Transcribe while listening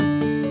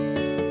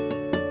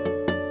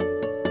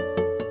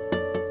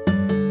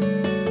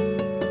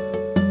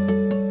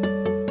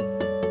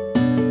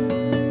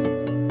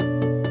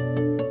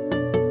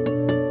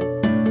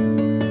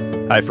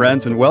Hi,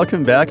 friends, and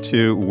welcome back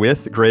to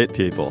With Great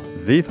People,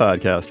 the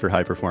podcast for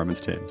high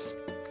performance teams.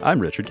 I'm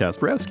Richard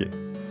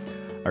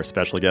Kasparowski. Our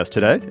special guest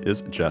today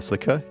is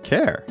Jessica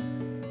Kerr.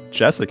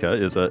 Jessica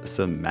is a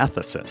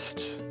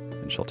semathicist,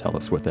 and she'll tell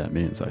us what that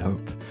means, I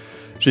hope.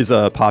 She's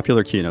a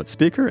popular keynote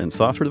speaker and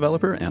software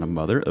developer and a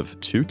mother of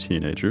 2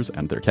 teenagers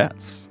and their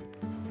cats.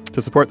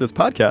 To support this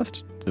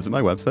podcast, visit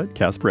my website,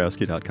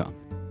 kasparowski.com.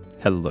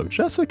 Hello,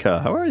 Jessica.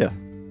 How are you?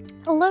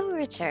 Hello,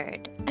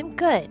 Richard. I'm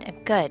good.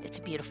 It's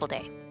a beautiful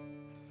day.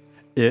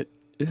 It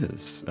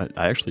is.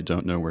 I actually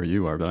don't know where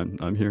you are, but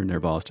I'm here near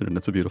Boston, and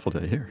it's a beautiful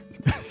day here.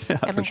 Yeah,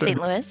 I'm in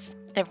St. Louis.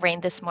 It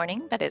rained this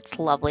morning, but it's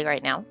lovely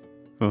right now.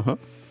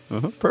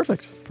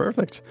 Perfect.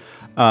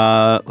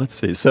 Let's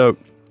see. So,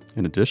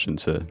 in addition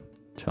to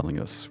telling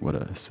us what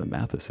a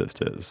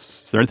semathicist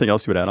is there anything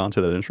else you would add on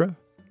to that intro?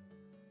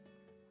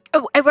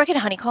 Oh, I work at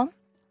Honeycomb,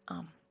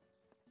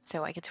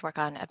 so I get to work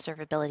on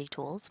observability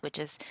tools, which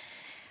is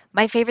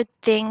my favorite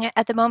thing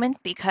at the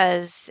moment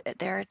because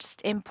they're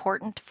just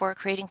important for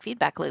creating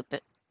feedback loops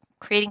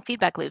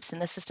in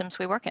the systems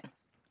we work in.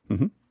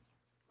 Mm-hmm.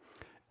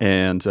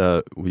 And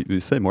we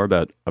say more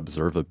about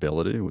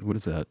observability. What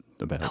is that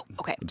about? Oh,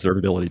 okay.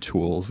 Observability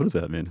tools. What does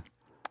that mean?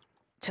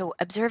 So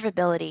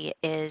observability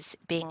is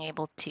being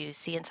able to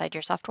see inside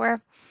your software,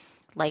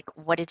 like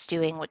what it's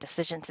doing, what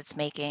decisions it's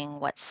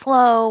making, what's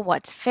slow,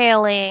 what's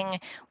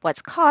failing,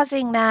 what's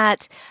causing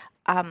that.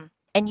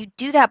 And you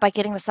do that by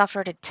getting the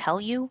software to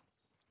tell you.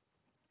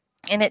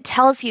 And it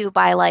tells you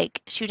by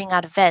like shooting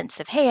out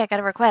events of, hey, I got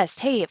a request.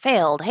 Hey, it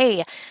failed.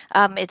 Hey,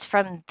 it's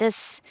from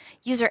this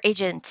user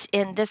agent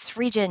in this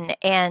region,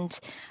 and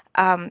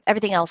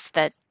everything else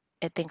that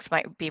it thinks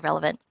might be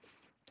relevant.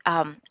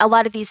 A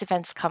lot of these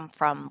events come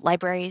from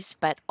libraries,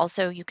 but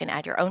also you can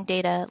add your own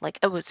data, like,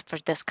 oh, it's for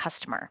this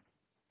customer.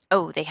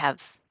 Oh, they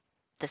have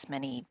this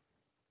many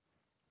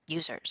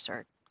users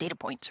or data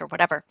points or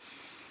whatever.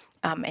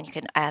 And you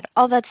can add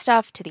all that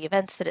stuff to the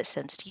events that it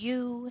sends to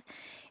you.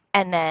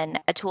 And then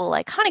a tool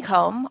like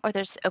Honeycomb, or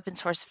there's open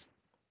source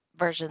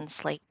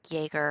versions like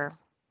Jaeger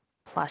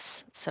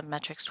plus some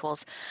metrics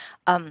tools,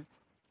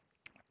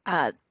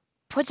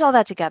 puts all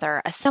that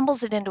together,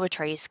 assembles it into a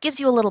trace, gives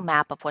you a little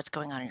map of what's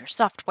going on in your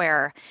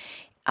software.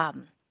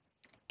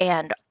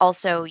 And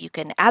also you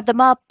can add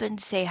them up and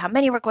say how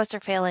many requests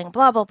are failing,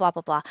 blah, blah, blah,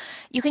 blah, blah.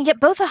 You can get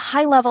both a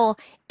high level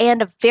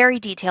and a very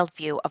detailed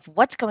view of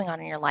what's going on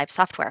in your live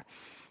software.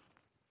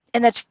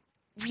 And that's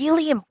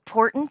really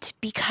important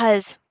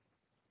because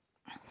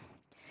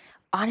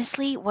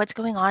honestly, what's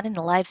going on in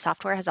the live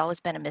software has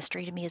always been a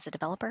mystery to me as a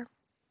developer.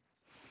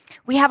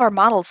 We have our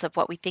models of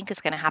what we think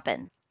is going to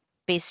happen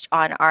based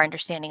on our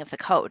understanding of the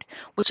code,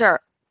 which are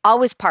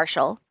always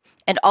partial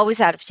and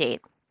always out of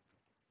date.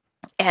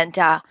 And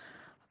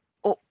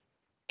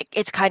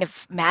it's kind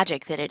of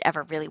magic that it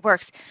ever really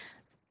works.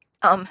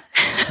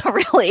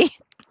 Really,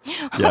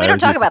 Yeah, we don't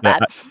talk about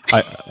that.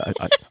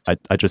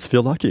 I just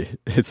feel lucky.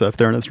 It's up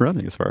there and it's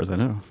running, as far as I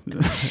know.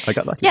 I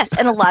got lucky. Yes,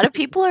 and a lot of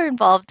people are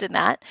involved in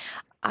that.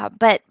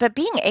 But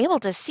being able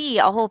to see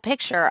a whole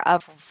picture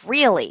of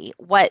really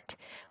what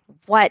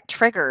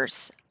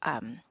triggers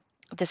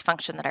this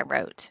function that I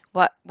wrote,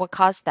 what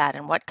caused that,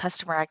 and what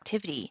customer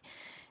activity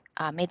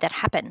made that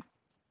happen,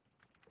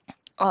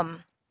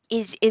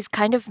 is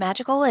kind of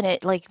magical, and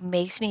it like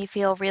makes me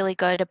feel really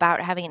good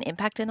about having an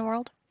impact in the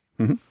world.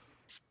 Mm-hmm.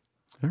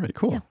 All right,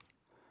 cool. Yeah.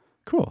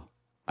 Cool.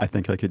 I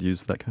think I could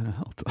use that kind of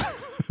help.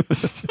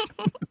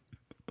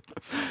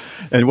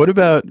 And what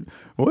about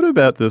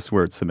this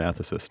word,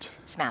 semathicist?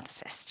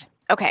 Semathicist.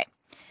 Okay.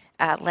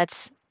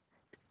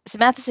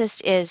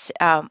 Semathicist is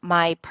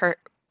my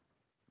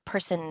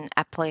person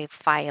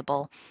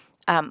amplifiable,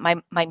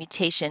 my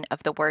mutation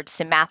of the word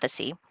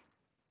symathesy.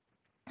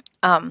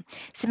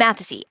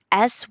 Symathesy,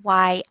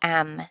 SYMATHESY.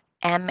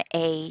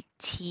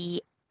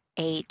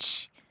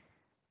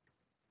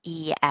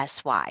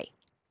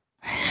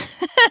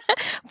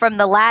 From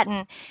the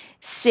Latin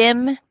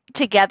sim,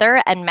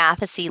 together, and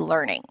mathesy,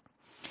 learning.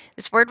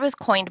 This word was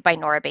coined by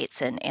Nora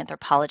Bateson,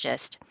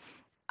 anthropologist,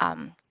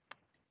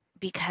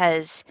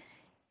 because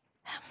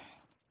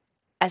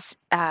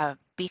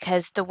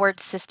the word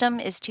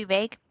system is too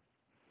vague,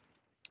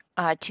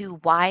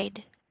 too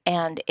wide,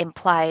 and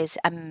implies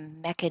a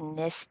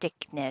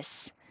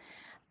mechanisticness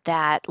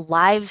that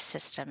live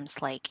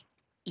systems like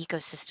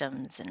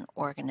ecosystems and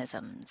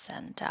organisms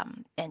and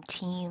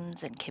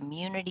teams and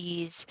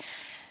communities,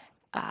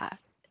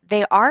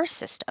 they are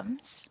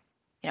systems,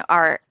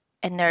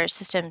 and they're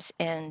systems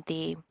in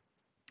the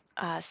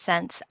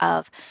sense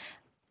of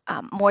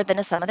more than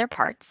a sum of their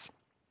parts.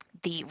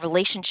 The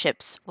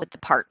relationships with the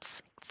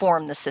parts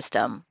form the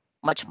system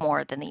much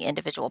more than the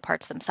individual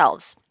parts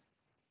themselves.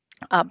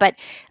 But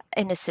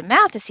in the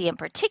symathesy in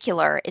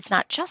particular, it's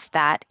not just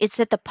that, it's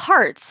that the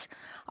parts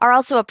are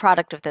also a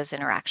product of those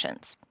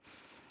interactions.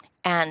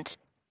 And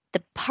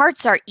the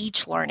parts are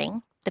each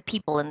learning, the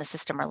people in the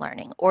system are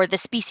learning, or the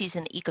species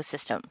in the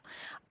ecosystem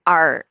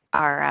are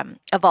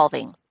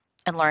evolving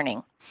and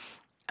learning.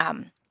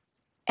 And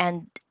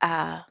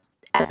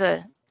as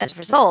a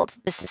result,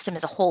 the system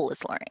as a whole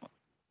is learning.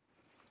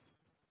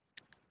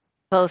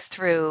 both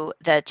through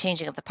the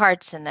changing of the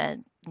parts and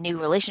the new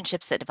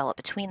relationships that develop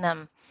between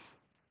them.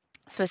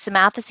 So a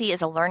semathesy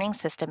is a learning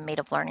system made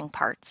of learning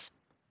parts.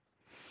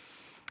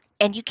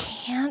 And you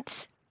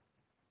can't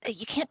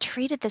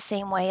treat it the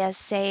same way as,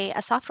 say,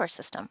 a software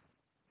system.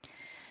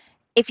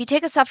 If you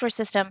take a software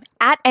system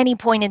at any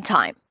point in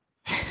time,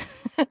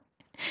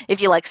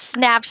 if you like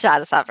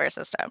snapshot a software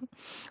system,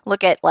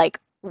 look at like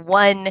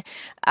one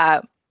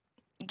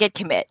git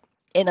commit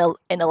in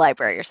a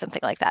library or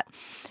something like that.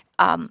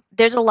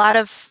 There's a lot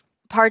of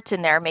parts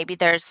in there. Maybe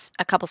there's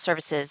a couple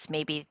services,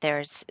 maybe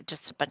there's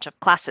just a bunch of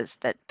classes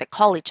that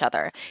call each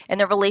other,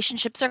 and the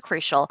relationships are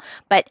crucial.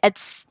 But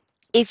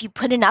if you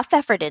put enough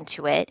effort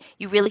into it,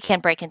 you really can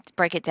break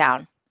it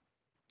down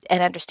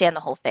and understand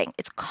the whole thing.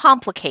 It's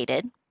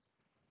complicated.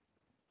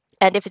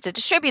 And if it's a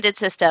distributed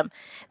system,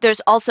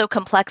 there's also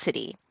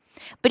complexity.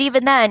 But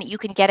even then, you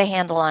can get a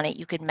handle on it.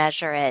 You can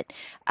measure it.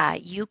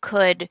 You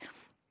could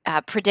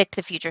predict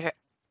the future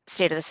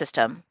state of the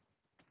system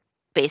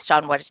based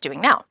on what it's doing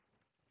now.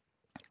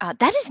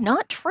 That is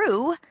not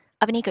true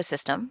of an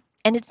ecosystem,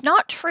 and it's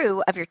not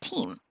true of your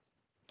team.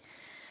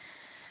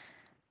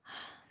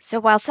 So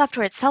while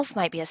software itself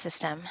might be a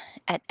system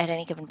at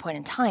any given point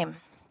in time,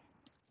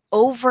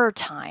 over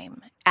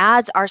time,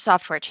 as our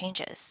software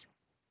changes,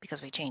 because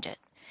we change it,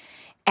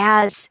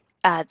 as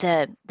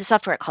the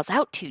software it calls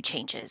out to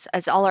changes,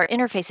 as all our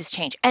interfaces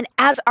change, and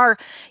as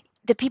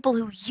the people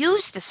who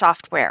use the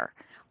software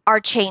are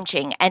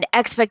changing and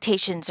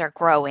expectations are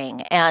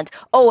growing, and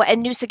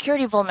new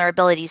security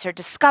vulnerabilities are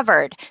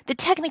discovered that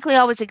technically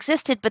always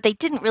existed, but they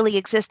didn't really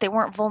exist. They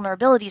weren't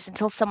vulnerabilities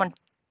until someone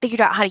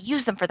figured out how to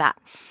use them for that.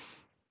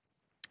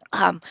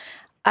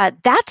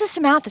 That's a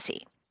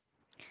semathesy.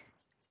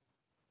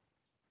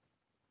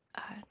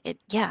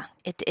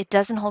 It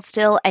doesn't hold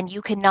still, and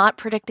you cannot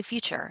predict the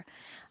future.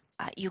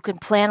 You can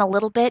plan a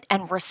little bit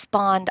and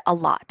respond a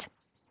lot.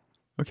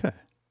 Okay.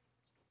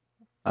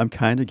 I'm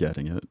kind of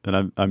getting it,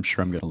 and I'm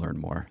sure I'm going to learn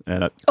more.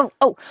 And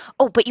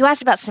but you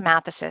asked about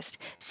semathesist.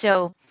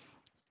 So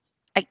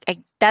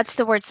that's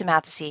the word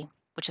semathesy,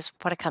 which is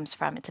what it comes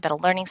from. It's about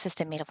a learning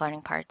system made of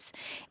learning parts.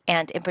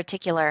 And in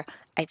particular,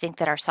 I think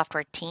that our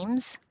software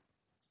teams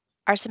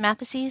are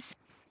sematheses.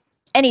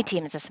 Any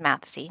team is a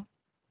semathesy.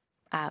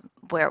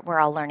 We're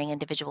all learning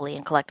individually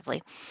and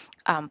collectively.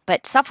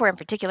 But software in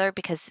particular,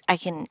 because I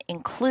can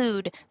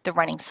include the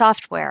running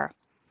software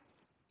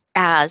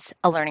as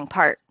a learning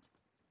part.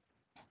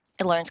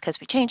 It learns because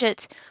we change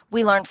it.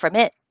 We learn from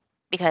it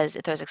because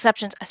if there's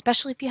exceptions,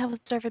 especially if you have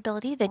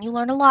observability, then you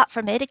learn a lot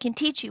from it. It can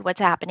teach you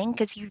what's happening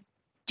because you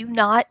do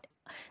not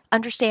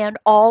understand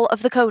all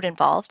of the code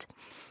involved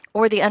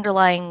or the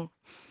underlying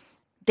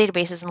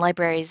databases and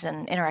libraries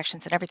and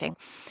interactions and everything.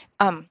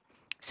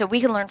 So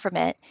we can learn from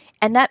it.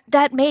 And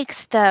that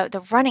makes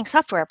the running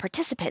software a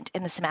participant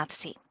in the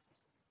semathesy.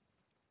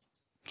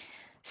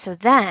 So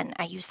then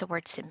I use the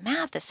word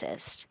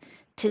semathesist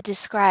to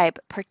describe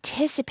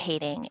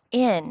participating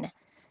in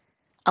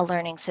a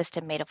learning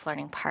system made of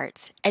learning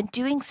parts, and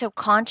doing so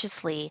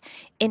consciously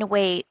in a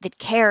way that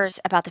cares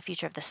about the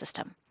future of the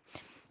system,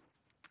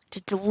 to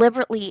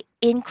deliberately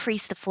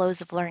increase the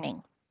flows of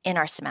learning in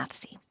our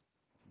semathesy.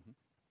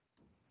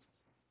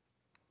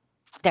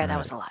 There, that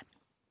was a lot.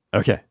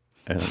 Okay.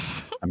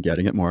 I'm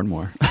getting it more and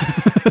more.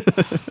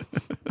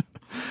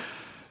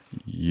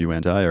 You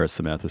and I are a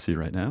semathesy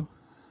right now.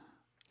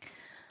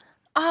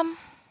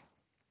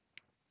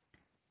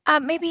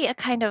 Maybe a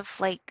kind of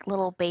like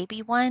little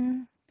baby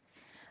one.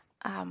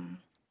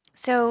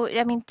 So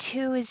I mean,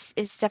 2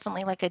 is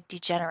definitely like a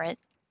degenerate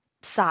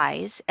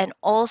size, and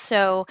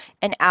also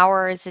an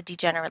hour is a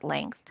degenerate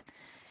length.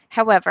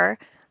 However,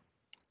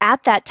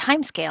 at that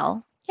time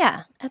scale, we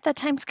are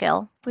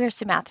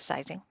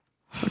semathesizing.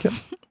 Okay,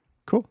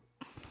 cool.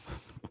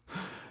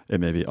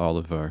 And maybe all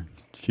of our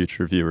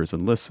future viewers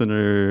and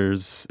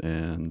listeners,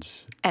 and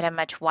at a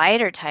much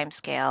wider time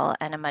scale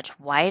and a much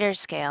wider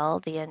scale,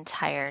 the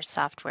entire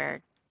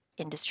software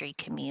industry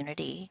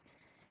community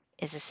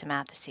is a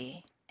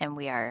semathesy, and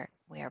we are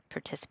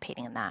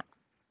participating in that.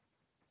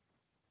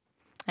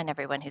 And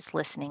everyone who's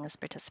listening is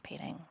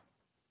participating.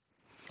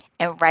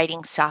 And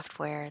writing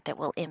software that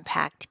will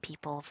impact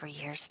people for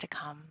years to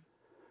come.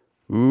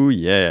 Ooh,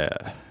 yeah.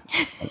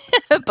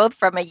 Both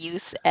from a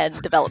use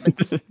and development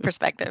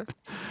perspective.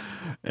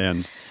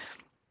 And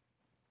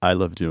I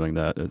love doing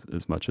that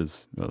as much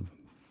as,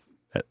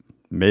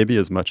 maybe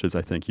as much as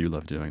I think you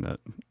love doing that.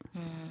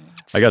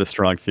 I got a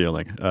strong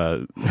feeling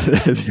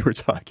as you were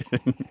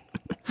talking.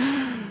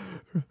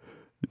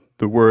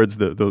 The words,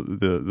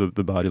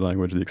 the body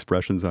language, the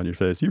expressions on your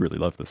face, you really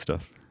love this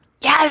stuff.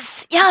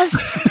 Yes.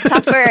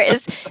 Software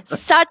is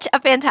such a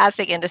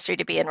fantastic industry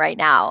to be in right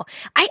now.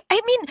 I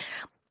mean,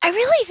 I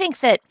really think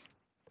that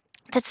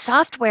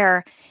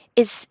software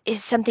is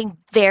something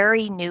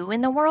very new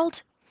in the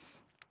world.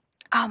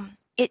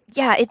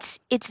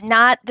 It's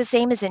not the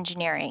same as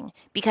engineering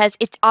because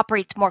it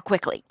operates more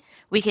quickly.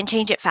 We can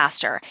change it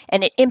faster,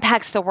 and it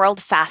impacts the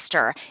world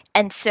faster.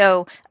 And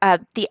so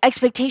the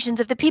expectations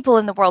of the people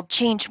in the world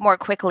change more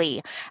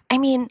quickly. I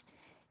mean,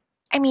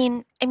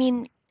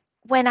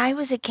 when I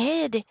was a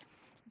kid,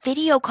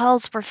 video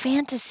calls were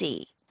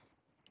fantasy.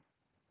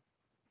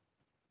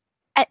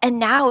 And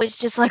now it's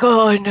just like,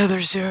 oh,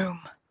 another Zoom.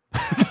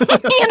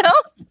 You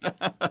know?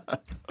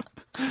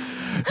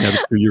 Now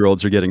the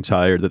 2-year-olds are getting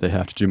tired that they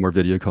have to do more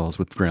video calls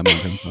with grandma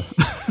and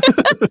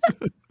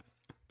grandpa.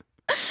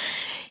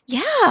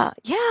 Yeah,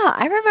 yeah.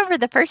 I remember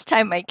the first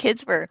time my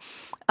kids were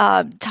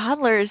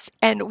toddlers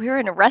and we were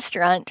in a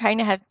restaurant trying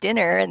to have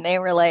dinner and they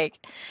were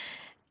like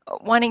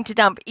wanting to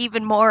dump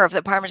even more of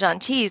the Parmesan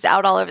cheese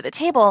out all over the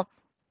table.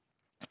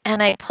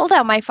 And I pulled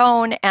out my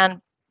phone and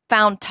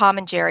found Tom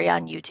and Jerry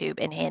on YouTube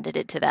and handed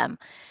it to them.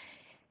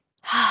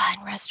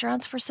 And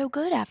restaurants were so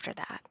good after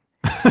that.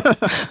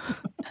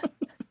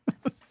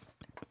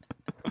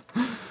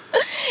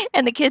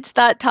 And the kids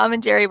thought Tom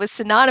and Jerry was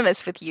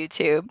synonymous with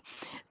YouTube.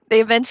 They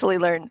eventually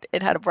learned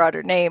it had a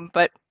broader name,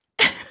 but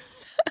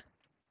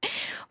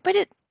but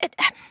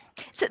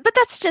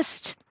that's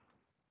just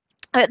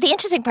the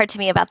interesting part to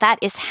me about that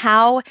is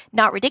how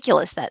not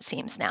ridiculous that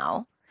seems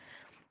now.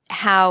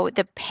 How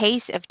the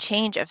pace of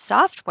change of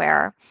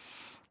software,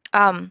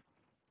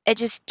 it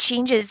just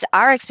changes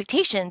our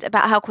expectations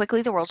about how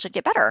quickly the world should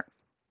get better.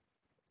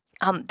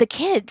 The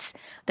kids,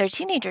 they're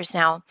teenagers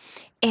now,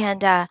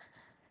 and I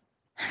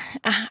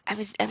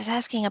was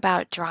asking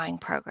about drawing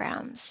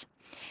programs,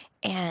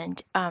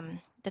 and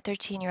the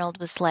 13-year-old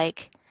was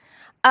like,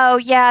 "Oh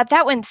yeah,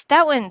 that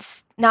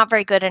one's not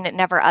very good, and it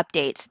never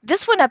updates.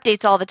 This one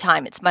updates all the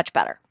time. It's much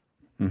better."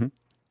 Mm-hmm.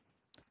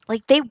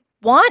 Like they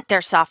want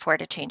their software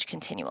to change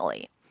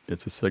continually.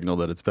 It's a signal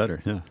that it's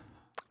better. Yeah.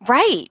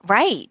 Right,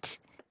 right,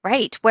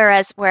 right.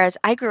 Whereas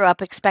I grew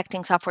up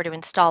expecting software to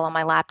install on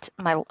my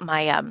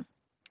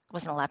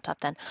wasn't a laptop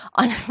then,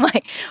 on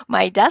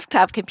my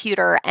desktop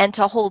computer and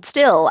to hold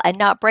still and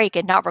not break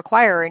and not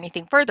require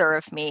anything further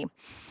of me.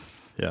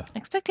 Yeah.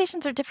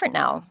 Expectations are different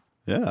now.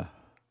 Yeah.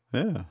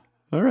 Yeah.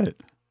 All right.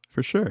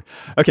 For sure.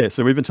 Okay.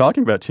 So we've been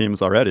talking about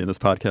teams already, and this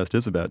podcast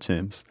is about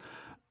teams.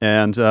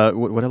 And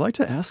what I like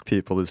to ask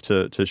people is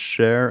to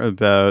share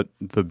about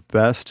the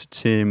best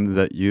team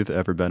that you've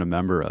ever been a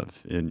member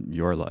of in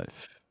your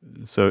life.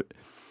 So,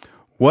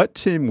 what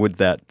team would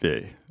that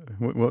be?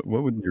 What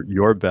would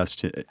your best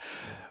team,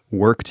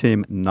 work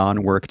team,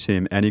 non-work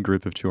team, any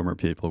group of two or more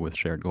people with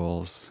shared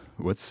goals?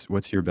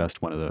 What's your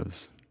best one of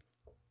those?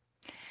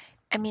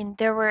 I mean,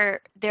 there were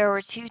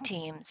two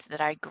teams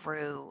that I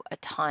grew a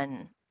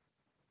ton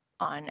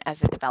on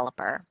as a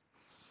developer.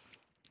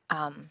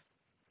 Um,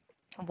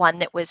 One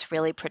that was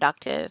really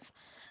productive,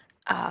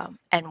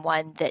 and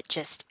one that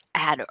just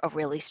had a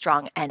really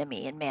strong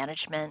enemy in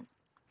management.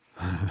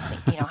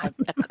 How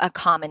a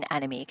common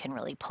enemy can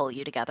really pull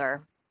you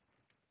together.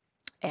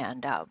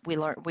 And we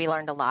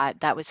learned a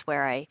lot. That was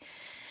where I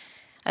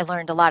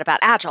learned a lot about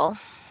Agile,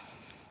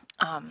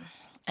 um,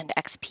 and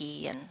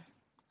XP and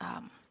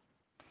um,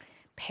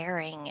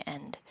 pairing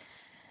and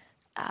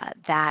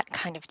that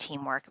kind of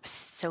teamwork. It was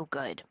so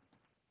good.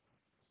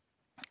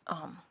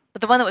 But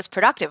the one that was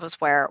productive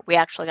was where we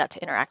actually got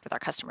to interact with our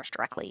customers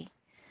directly.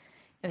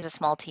 It was a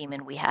small team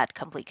and we had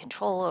complete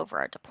control over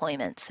our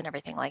deployments and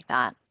everything like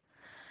that.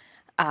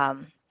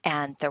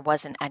 And there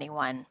wasn't any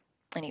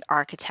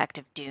architect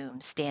of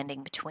doom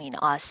standing between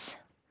us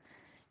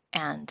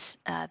and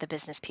the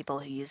business people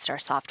who used our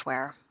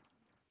software,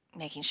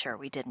 making sure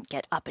we didn't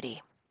get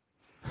uppity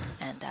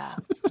and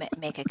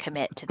make a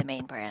commit to the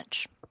main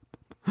branch.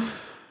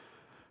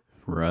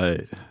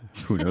 Right.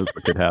 Who knows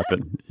what could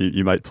happen?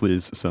 You might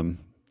please some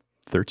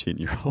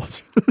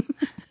 13-year-old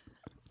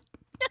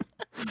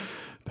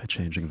by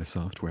changing the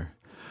software.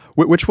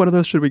 Which one of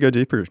those should we go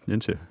deeper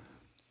into?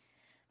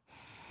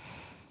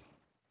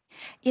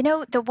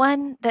 The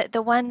one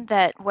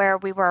that where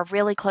we were a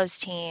really close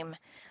team,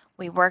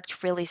 we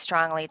worked really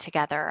strongly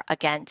together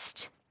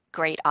against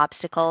great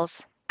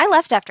obstacles. I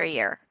left after a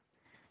year.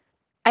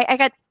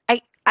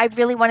 I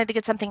really wanted to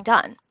get something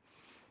done.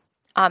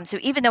 So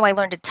even though I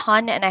learned a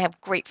ton and I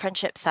have great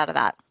friendships out of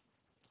that,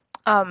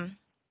 um,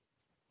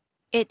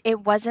 it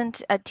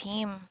wasn't a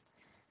team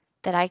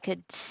that I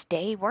could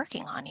stay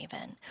working on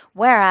even.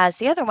 Whereas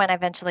the other one I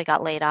eventually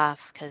got laid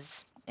off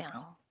because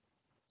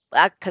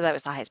I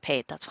was the highest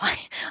paid. That's why.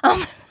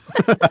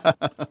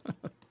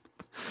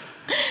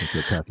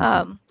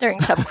 During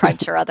some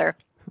crunch or other.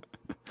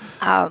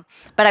 But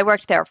I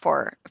worked there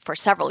for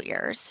several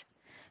years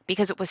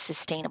because it was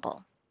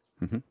sustainable.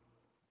 Mm-hmm.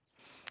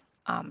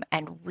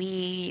 And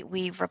we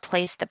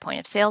replaced the point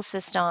of sale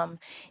system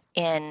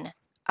in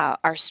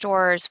our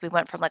stores. We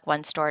went from like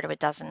one store to a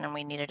dozen, and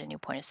we needed a new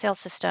point of sale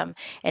system,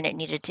 and it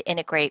needed to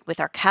integrate with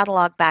our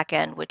catalog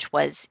backend, which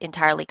was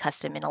entirely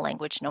custom in a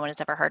language no one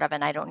has ever heard of,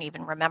 and I don't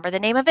even remember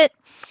the name of it.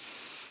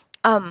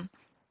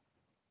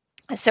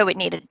 So we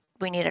needed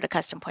a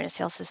custom point of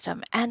sale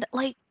system, and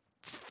like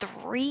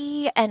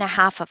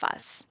 3.5 of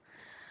us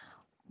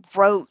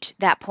wrote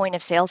that point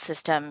of sale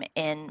system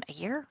in a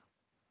year.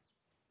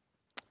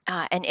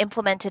 And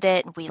implemented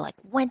it, and we like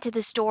went to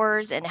the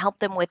stores and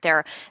helped them with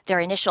their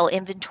initial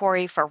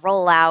inventory for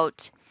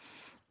rollout.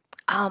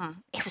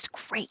 It was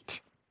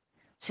great.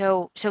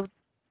 So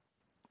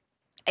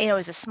it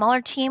was a smaller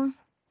team,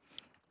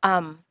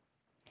 Um,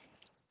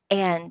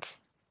 and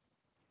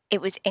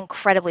it was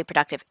incredibly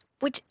productive.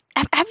 Which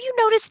have you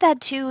noticed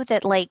that too?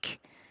 That like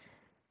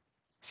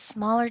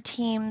smaller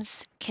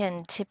teams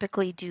can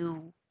typically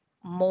do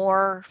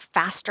more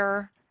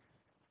faster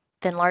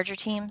than larger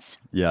teams?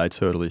 Yeah, I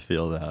totally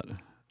feel that.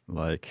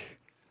 Like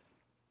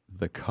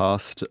the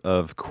cost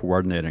of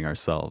coordinating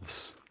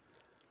ourselves,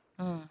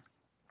 Mm,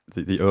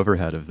 the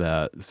overhead of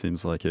that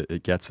seems like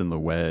it gets in the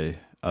way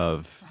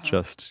of mhm.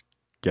 just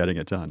getting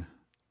it done.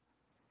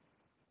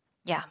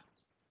 Yeah,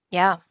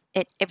 yeah,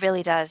 it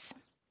really does.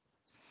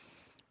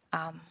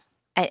 Um,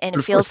 and But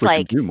of course, we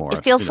can do it more,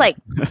 you feels know. like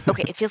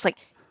okay, it feels like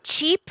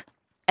cheap,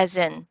 as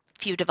in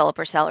few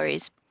developer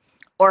salaries,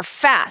 or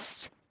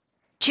fast.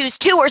 Choose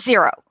two or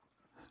zero.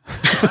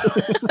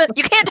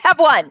 You can't have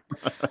one.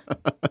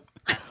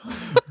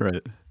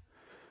 Right.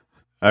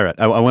 All right.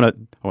 I want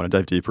to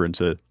dive deeper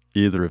into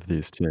either of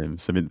these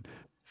teams. I mean,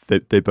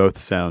 they both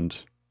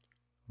sound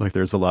like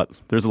there's a lot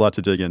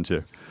to dig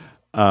into.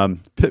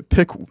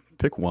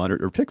 Pick one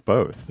or pick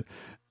both,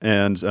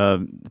 and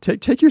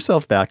take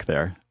yourself back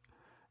there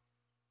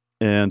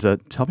and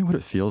tell me what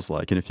it feels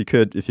like. And if you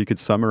could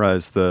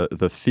summarize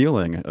the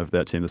feeling of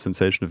that team, the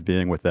sensation of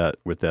being with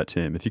that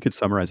team, if you could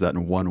summarize that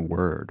in one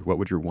word, what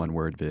would your one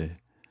word be?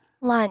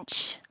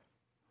 Lunch.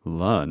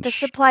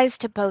 This Lunch. applies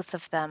to both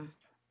of them.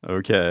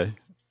 Okay.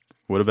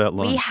 What about We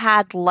lunch?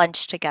 had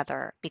lunch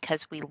together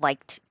because we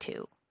liked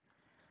to.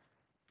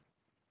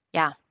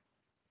 Yeah.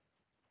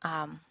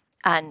 Um,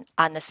 on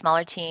the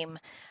smaller team,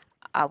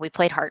 we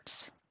played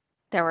hearts.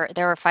 There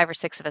were 5 or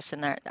 6 of us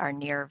in our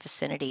near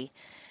vicinity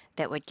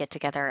that would get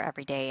together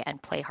every day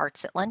and play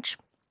hearts at lunch.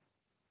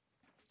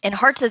 And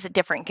hearts is a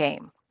different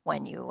game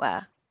when you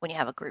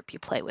have a group you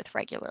play with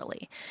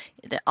regularly.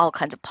 All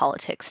kinds of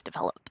politics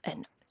develop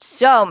and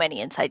so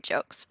many inside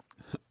jokes.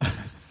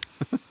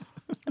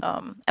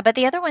 But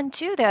the other one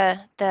too,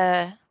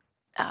 the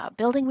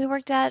building we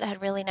worked at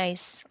had really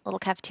nice little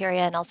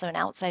cafeteria and also an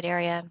outside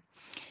area,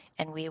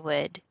 and we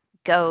would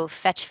go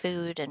fetch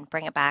food and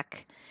bring it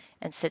back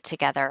and sit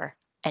together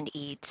and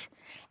eat.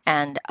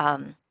 And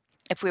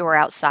if we were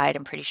outside,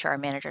 I'm pretty sure our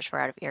managers were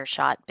out of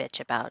earshot, bitch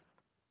about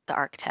the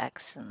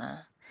architects and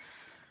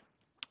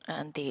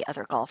the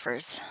other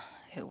golfers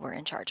who were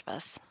in charge of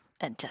us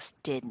and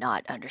just did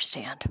not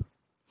understand.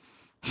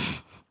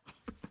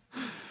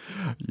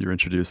 You're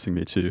introducing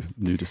me to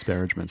new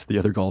disparagements, the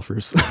other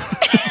golfers.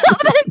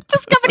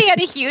 This company had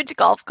a huge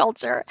golf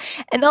culture,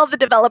 and all the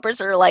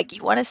developers are like,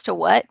 "You want us to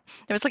what?"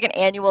 There was like an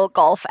annual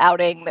golf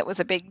outing that was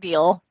a big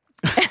deal.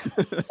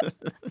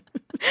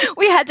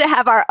 We had to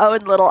have our own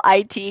little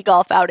IT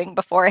golf outing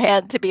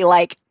beforehand to be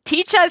like,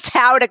 "Teach us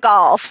how to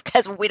golf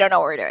because we don't know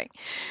what we're doing."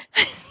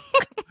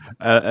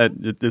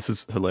 This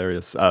is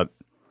hilarious.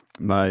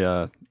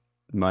 My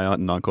my aunt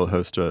and uncle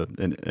host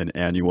an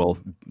annual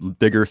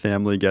bigger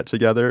family get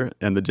together,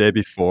 and the day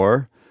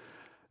before,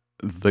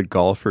 the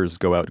golfers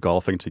go out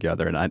golfing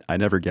together, and I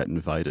never get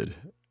invited.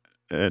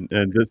 And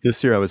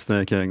this year I was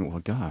thinking, well,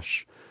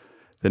 gosh,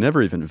 they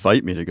never even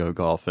invite me to go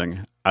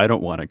golfing. I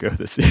don't want to go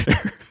this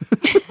year.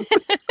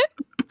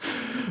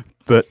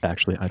 But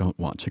actually, I don't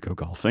want to go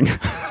golfing.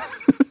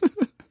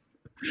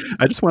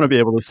 I just want to be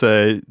able to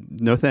say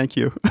no, thank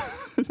you.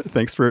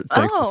 Thanks for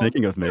Oh,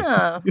 thinking of me.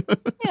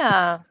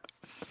 yeah,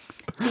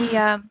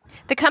 yeah.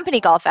 The company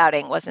golf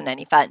outing wasn't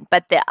any fun,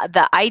 but the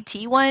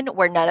IT one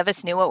where none of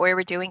us knew what we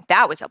were doing,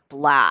 that was a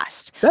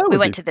blast. That We would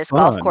went be to this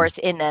golf fun. course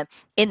in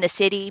the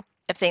city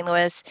of St.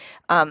 Louis,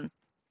 um,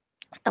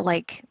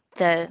 like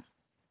the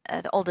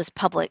oldest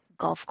public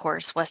golf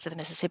course west of the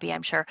Mississippi,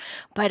 I'm sure.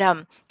 But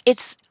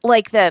it's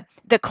like the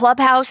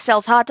clubhouse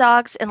sells hot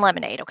dogs and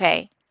lemonade.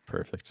 Okay,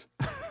 Perfect.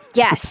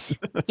 yes,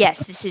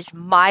 yes, this is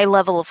my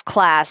level of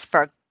class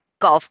for a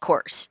golf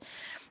course.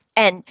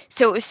 And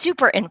so it was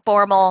super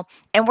informal,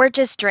 and we're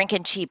just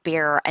drinking cheap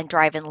beer and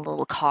driving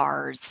little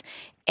cars.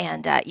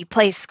 And you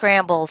play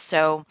scrambles,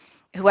 so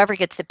whoever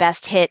gets the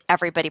best hit,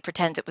 everybody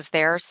pretends it was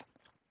theirs.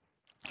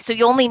 So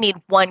you only need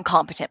one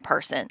competent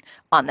person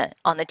on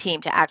the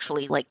team to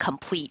actually like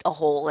complete a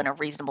hole in a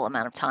reasonable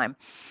amount of time.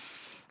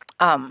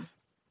 Um,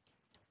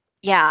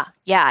 yeah,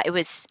 yeah,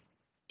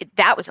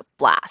 that was a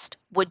blast.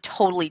 Would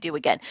totally do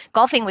again.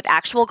 Golfing with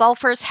actual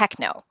golfers, heck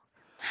no.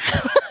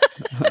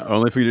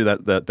 Only if we do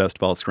that best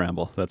ball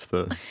scramble. That's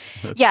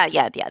Yeah,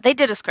 yeah, yeah. They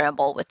did a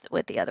scramble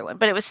with the other one,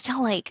 but it was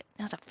still like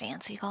it was a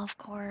fancy golf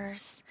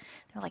course.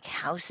 There were like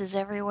houses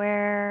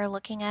everywhere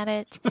looking at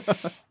it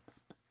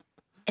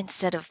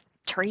instead of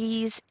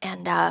trees.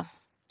 And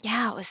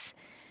yeah, it was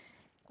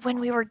when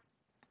we were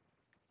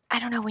I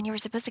don't know, when you were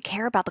supposed to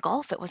care about the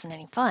golf, it wasn't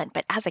any fun.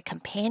 But as a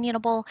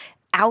companionable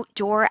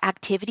outdoor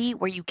activity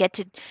where you get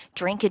to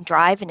drink and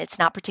drive and it's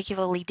not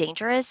particularly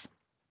dangerous,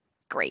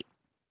 great.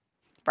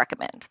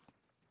 Recommend.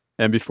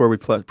 And before we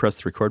press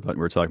the record button,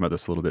 we were talking about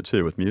this a little bit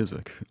too with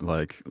music.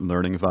 Like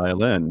learning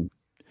violin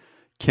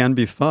can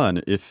be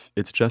fun if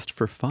it's just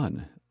for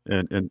fun.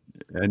 And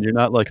you're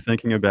not like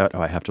thinking about,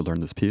 oh, I have to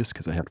learn this piece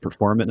because I have to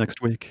perform it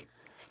next week.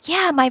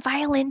 Yeah, my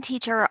violin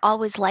teacher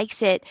always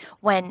likes it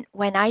when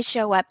I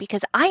show up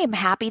because I am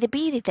happy to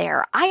be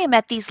there. I am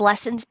at these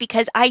lessons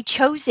because I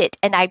chose it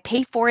and I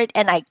pay for it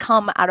and I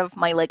come out of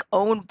my like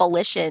own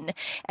volition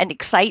and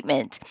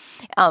excitement.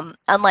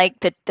 Unlike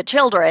the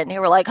children who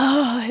were like,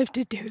 "Oh, I have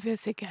to do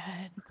this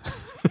again."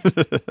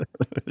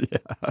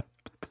 Yeah.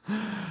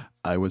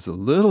 I was a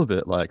little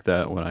bit like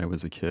that when I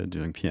was a kid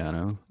doing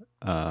piano,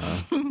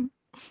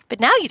 But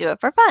now you do it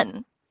for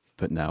fun.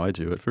 but now I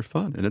do it for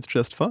fun, and it's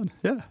just fun.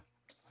 Yeah,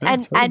 yeah,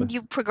 totally. And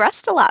you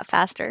progressed a lot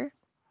faster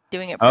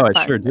doing it Oh, for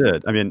I sure fun.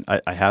 did. I mean,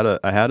 I had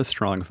a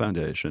strong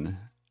foundation,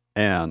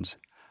 and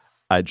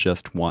I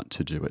just want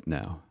to do it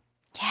now.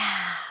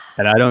 Yeah.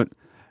 And I don't.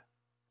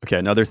 Okay,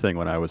 another thing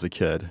when I was a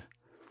kid,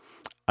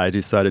 I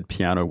decided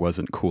piano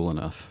wasn't cool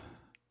enough,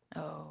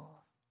 Oh.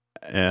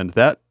 and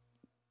that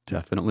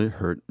definitely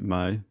hurt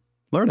my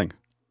learning.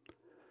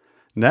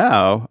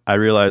 Now I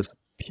realize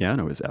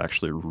piano is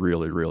actually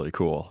really, really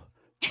cool.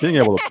 Being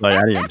able to play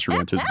any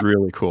instrument is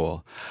really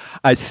cool.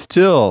 I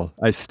still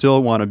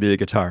wanna be a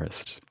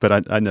guitarist,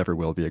 but I never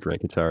will be a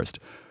great guitarist.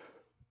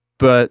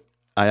 But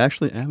I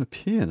actually am a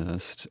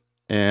pianist,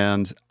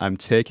 and I'm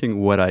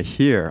taking what I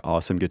hear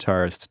awesome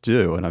guitarists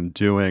do, and I'm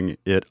doing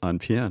it on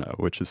piano,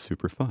 which is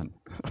super fun.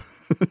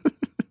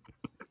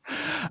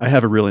 I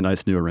have a really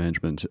nice new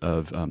arrangement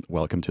of,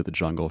 "Welcome to the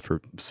Jungle"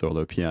 for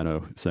solo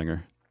piano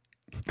singer.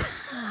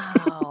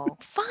 Wow,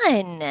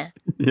 fun.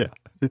 Yeah.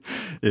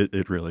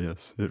 It really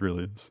is. It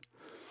really is.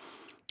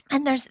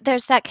 And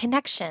there's that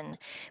connection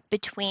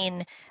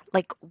between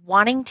like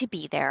wanting to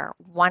be there,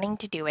 wanting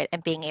to do it,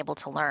 and being able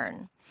to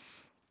learn.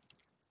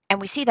 And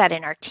we see that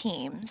in our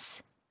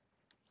teams.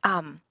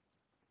 Um,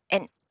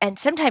 and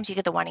sometimes you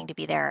get the wanting to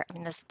be there. I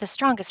mean, the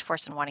strongest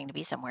force in wanting to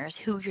be somewhere is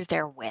who you're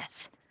there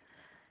with.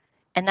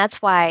 And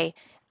that's why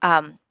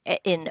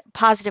in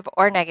positive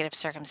or negative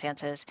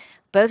circumstances,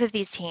 both of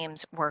these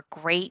teams were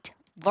great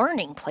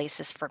learning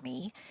places for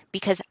me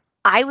because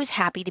I was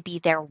happy to be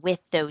there with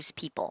those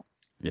people.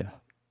 Yeah.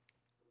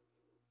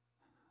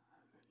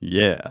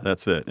 Yeah,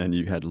 that's it, and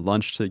you had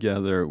lunch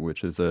together,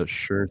 which is a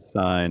sure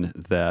sign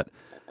that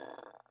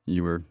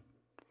you were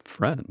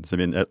friends. I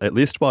mean, at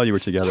least while you were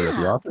together at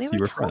the Yeah, we office, were you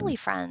were totally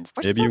friends. friends.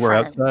 We're Maybe still you were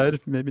friends. outside,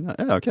 maybe not.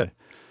 Yeah, okay.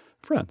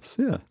 Friends,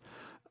 yeah.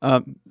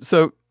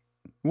 So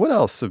what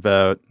else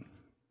about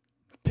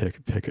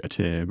pick a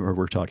team, or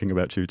we're talking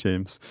about 2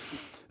 teams.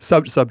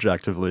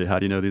 Subjectively, how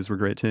do you know these were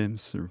great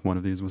teams, or one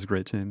of these was a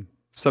great team?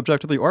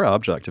 Subjectively or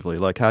objectively,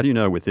 like, how do you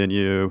know within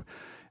you,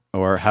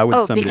 or how would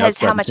Oh, somebody because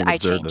how outside the much team I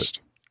observe it?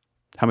 changed.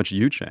 How much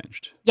you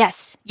changed?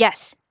 Yes,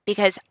 yes,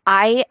 because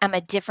I am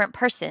a different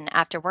person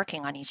after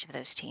working on each of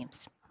those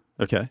teams.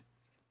 Okay.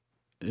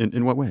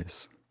 In what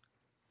ways?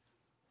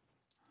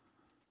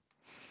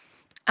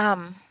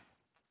 Um,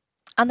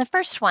 on the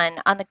first one,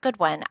 on the good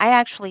one, I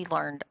actually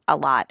learned a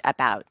lot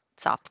about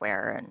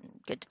software and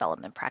good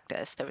development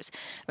practice. There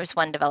was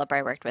one developer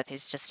I worked with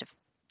who's just a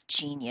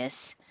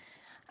genius,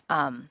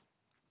 um,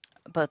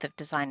 both of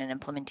design and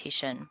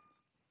implementation.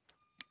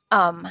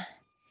 Um,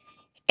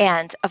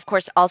 and of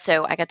course,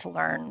 also I got to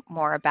learn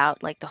more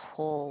about like the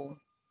whole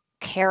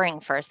caring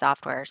for a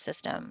software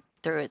system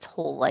through its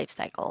whole life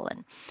cycle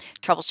and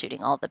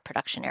troubleshooting all the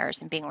production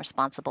errors and being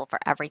responsible for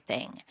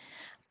everything.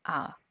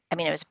 Uh, I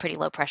mean, it was a pretty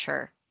low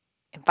pressure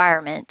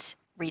environment.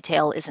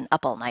 Retail isn't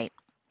up all night.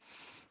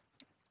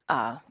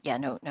 Yeah,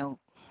 no, no.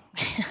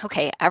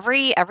 Okay,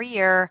 every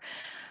year,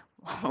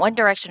 one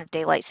direction of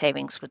daylight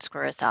savings would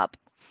screw us up,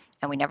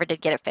 and we never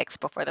did get it fixed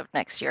before the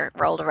next year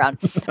rolled around.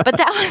 But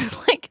that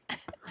was like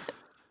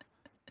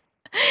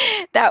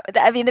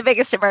I mean, the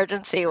biggest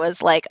emergency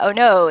was like, oh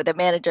no, the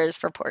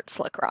manager's reports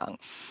look wrong.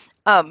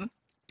 Um,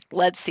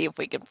 let's see if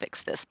we can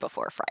fix this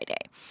before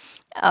Friday.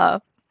 Uh,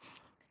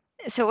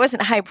 so it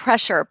wasn't high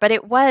pressure, but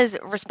it was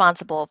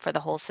responsible for the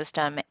whole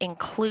system,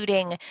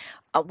 including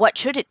what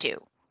should it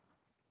do,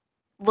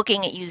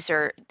 looking at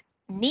user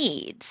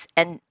needs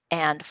and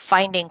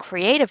finding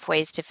creative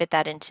ways to fit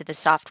that into the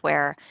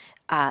software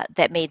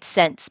that made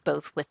sense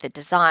both with the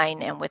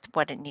design and with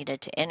what it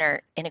needed to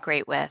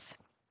integrate with.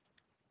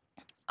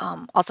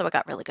 Also, I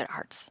got really good at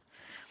hearts.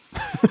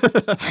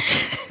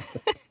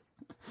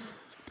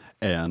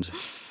 And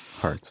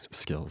hearts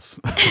skills.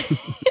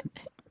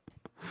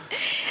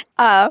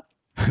 uh,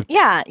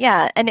 yeah,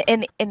 yeah. And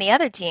in the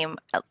other team,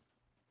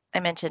 I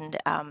mentioned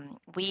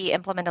we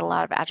implemented a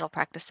lot of agile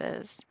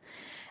practices.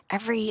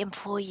 Every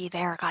employee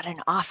there got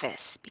an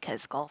office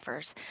because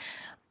golfers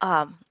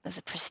is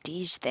a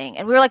prestige thing.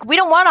 And we were like, we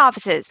don't want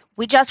offices.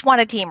 We just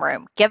want a team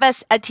room. Give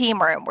us a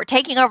team room. We're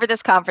taking over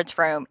this conference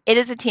room. It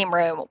is a team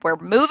room. We're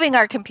moving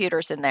our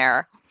computers in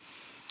there.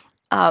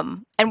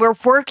 And we're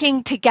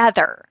working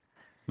together.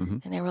 Hmm.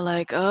 And they were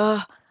like,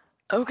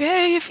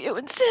 okay, if you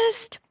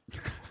insist.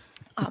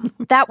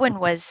 That one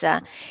was,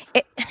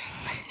 it,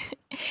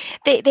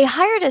 they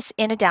hired us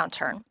in a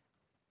downturn.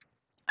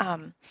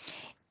 Um,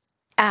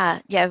 yeah,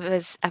 it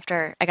was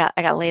after I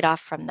got laid off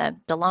from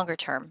the longer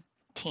term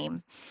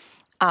team.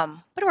 But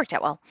it worked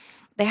out well.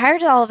 They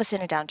hired all of us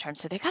in a downturn,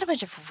 so they got a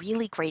bunch of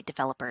really great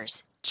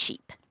developers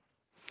cheap.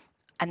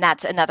 And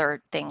that's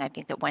another thing I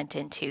think that went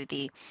into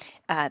the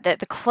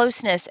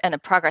closeness and the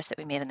progress that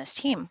we made in this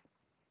team,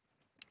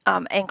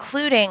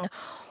 including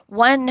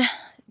one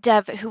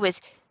dev who was,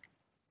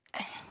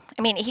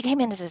 I mean, he came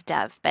in as his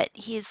dev, but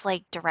he's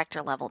like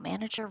director level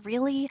manager,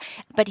 really.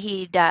 But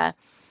he'd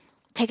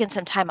taken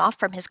some time off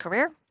from his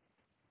career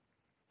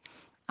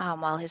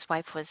while his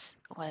wife was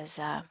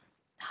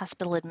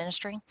hospital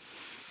administering,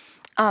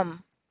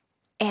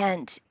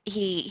 and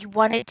he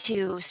wanted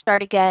to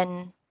start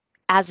again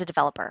as a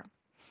developer.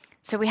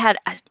 So we had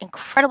an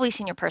incredibly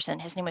senior person.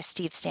 His name was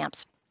Steve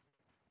Stamps.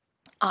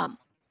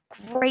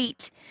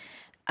 Great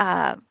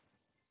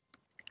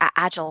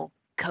agile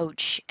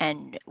coach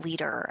and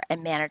leader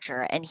and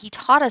manager, and he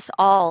taught us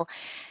all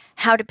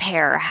how to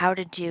pair, how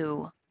to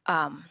do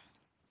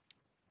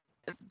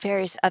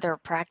various other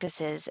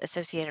practices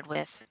associated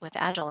with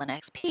agile and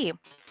XP,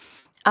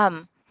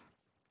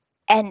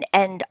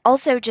 and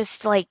also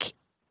just like,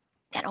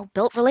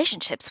 built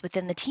relationships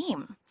within the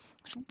team.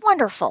 It was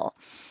wonderful.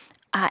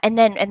 And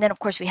then of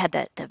course we had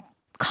the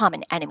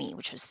common enemy,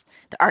 which was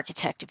the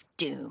architect of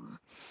doom,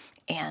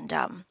 and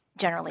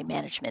generally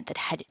management that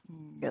had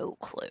no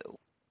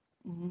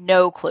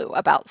clue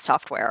about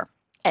software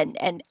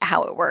and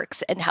how it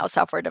works and how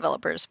software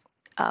developers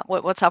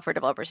what software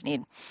developers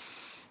need.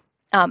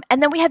 And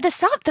then we had the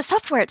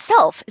software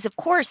itself is of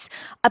course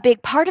a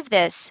big part of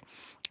this.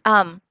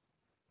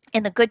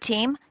 In the good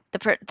team,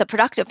 the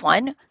productive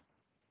one,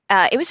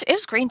 it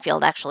was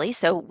greenfield actually,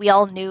 so we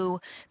all knew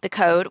the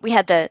code. We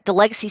had the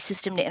legacy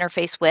system to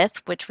interface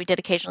with, which we did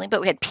occasionally,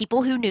 but we had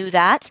people who knew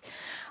that.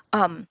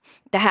 The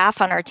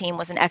half on our team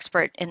was an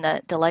expert in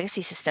the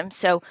legacy system,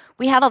 so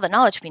we had all the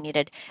knowledge we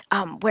needed.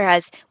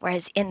 Whereas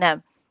in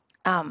the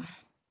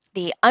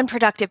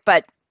unproductive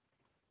but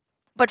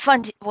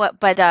fun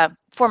but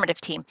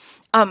formative team,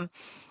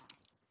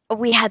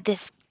 we had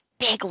this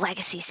big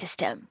legacy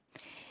system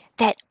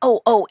that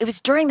it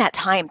was during that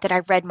time that I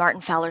read Martin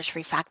Fowler's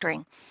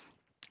Refactoring.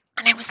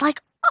 And I was like,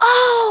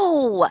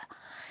 oh,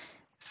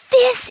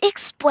 this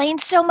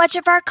explains so much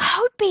of our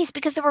code base,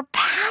 because there were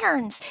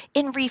patterns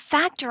in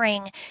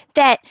refactoring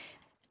that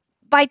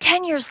by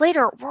 10 years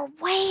later were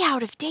way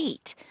out of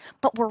date,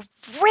 but were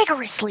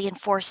rigorously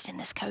enforced in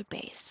this code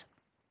base.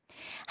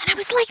 And I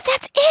was like,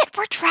 that's it.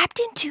 We're trapped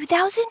in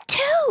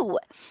 2002.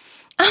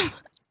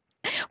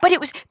 But it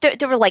was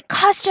there were like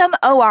custom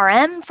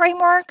ORM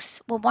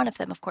frameworks. Well, one of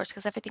them, of course,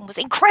 because everything was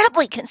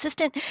incredibly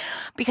consistent,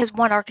 because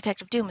one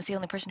architect of Doom was the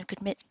only person who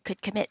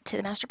could commit to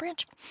the master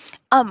branch.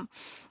 And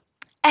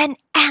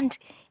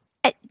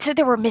so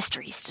there were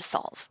mysteries to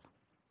solve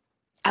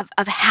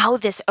of how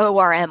this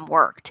ORM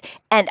worked.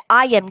 And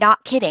I am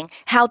not kidding,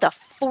 how the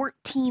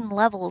 14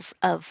 levels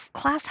of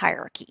class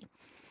hierarchy,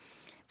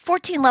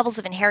 14 levels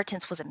of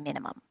inheritance was a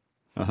minimum.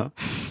 Uh-huh.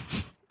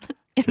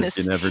 In Because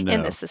you never know.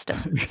 in this system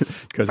Because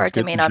for our it's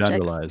good domain to objects.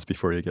 generalize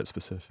before you get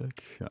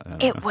specific.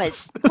 It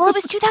was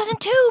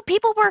 2002.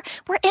 People were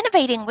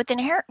innovating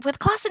with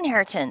class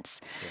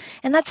inheritance,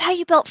 and that's how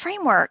you built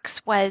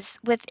frameworks, was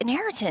with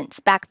inheritance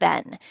back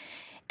then.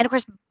 And of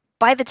course,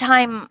 by the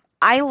time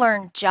I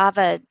learned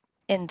Java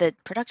in the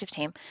productive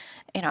team,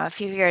 a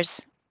few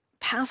years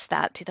past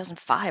that,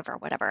 2005 or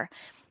whatever,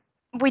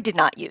 we did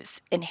not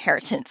use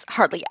inheritance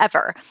hardly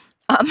ever.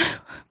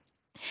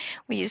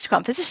 We used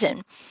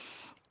composition.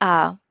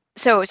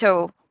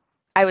 So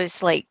I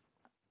was like,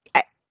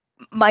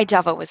 my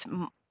Java was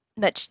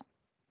much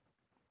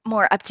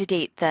more up to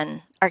date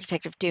than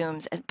Architect of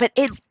Dooms, but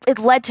it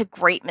led to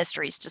great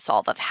mysteries to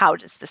solve of how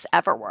does this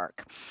ever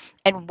work,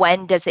 and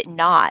when does it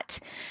not.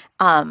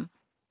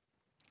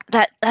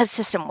 That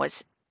system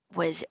was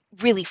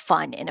really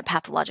fun in a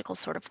pathological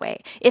sort of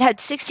way. It had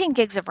 16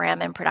 gigs of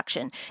RAM in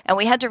production, and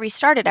we had to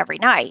restart it every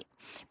night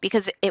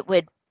because it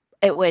would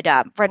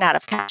run out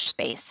of cache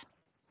space.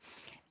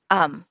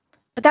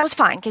 But that was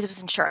fine because it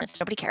was insurance.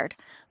 Nobody cared.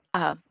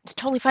 It's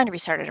totally fine to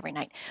restart it every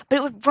night. But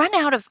it would run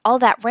out of all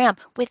that RAM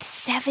with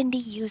 70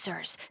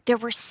 users. There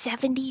were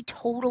 70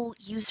 total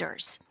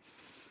users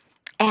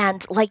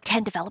and like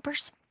 10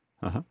 developers.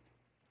 Uh-huh.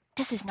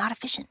 This is not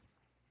efficient.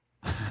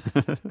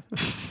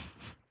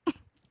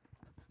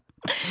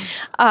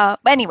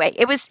 Anyway,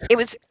 it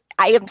was.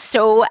 I am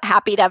so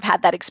happy to have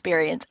had that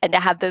experience and to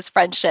have those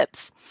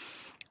friendships.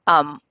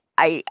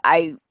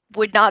 I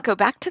would not go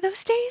back to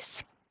those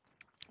days,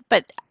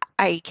 but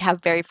I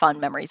have very fond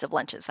memories of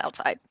lunches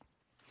outside.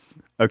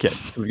 Okay,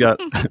 so we've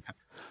got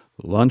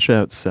lunch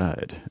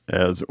outside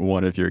as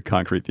one of your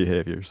concrete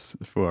behaviors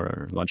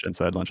for lunch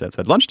inside, lunch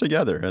outside. Lunch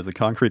together as a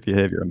concrete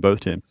behavior on both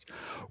teams.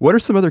 What are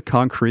some other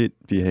concrete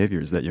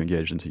behaviors that you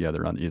engaged in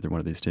together on either one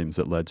of these teams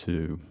that led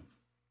to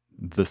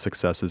the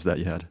successes that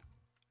you had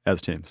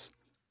as teams?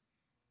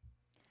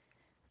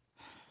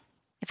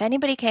 If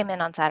anybody came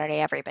in on Saturday,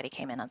 everybody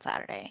came in on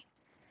Saturday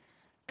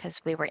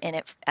because we were in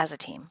it as a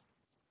team.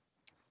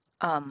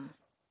 On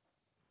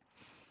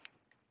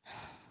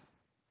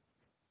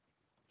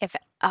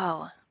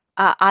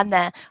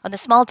the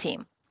small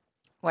team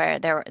where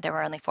there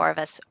were only 4 of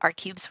us, our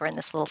cubes were in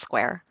this little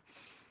square.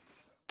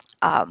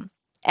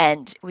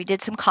 And we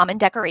did some common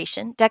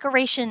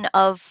decoration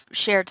of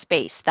shared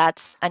space.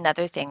 That's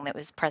another thing that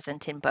was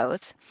present in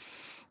both.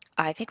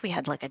 I think we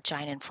had like a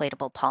giant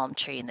inflatable palm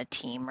tree in the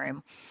team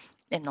room,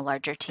 in the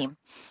larger team.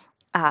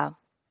 Uh,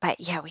 but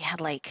yeah, we had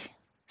like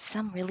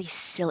some really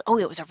silly, oh,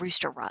 it was a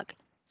rooster rug.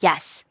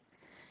 Yes,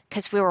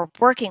 because we were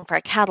working for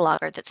a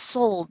cataloger that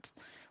sold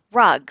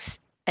rugs,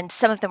 and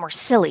some of them were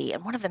silly,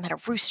 and one of them had a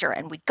rooster,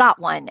 and we got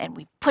one and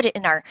we put it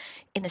in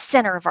the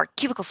center of our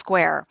cubicle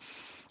square.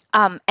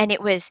 And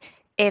it was,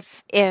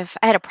 if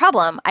I had a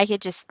problem, I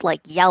could just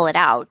like yell it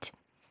out,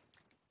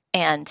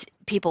 and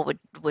people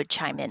would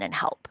chime in and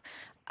help.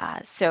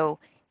 So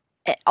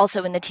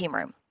also in the team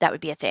room, that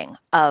would be a thing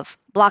of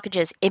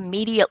blockages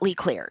immediately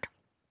cleared.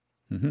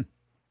 Mm-hmm.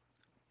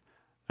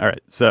 All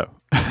right. So,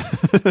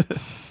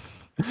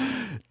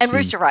 And team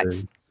rooster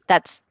rugs.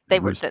 That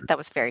rooster,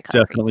 was very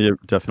concrete.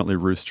 definitely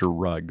rooster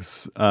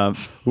rugs.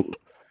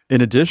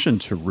 In addition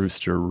to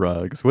rooster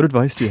rugs, what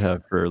advice do you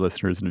have for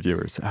listeners and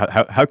viewers?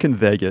 How can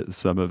they get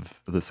some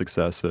of the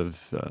success of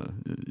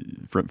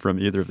from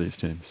either of these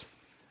teams?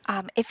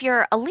 If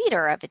you're a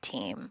leader of a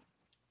team,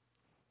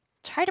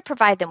 try to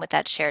provide them with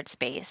that shared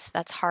space.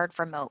 That's hard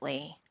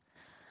remotely.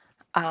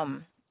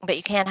 But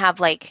you can have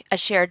like a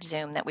shared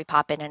Zoom that we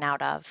pop in and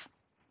out of.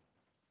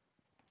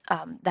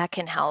 That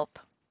can help.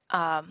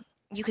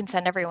 You can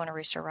send everyone a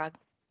rooster rug,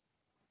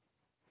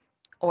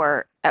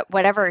 or at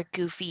whatever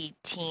goofy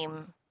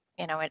team,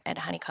 at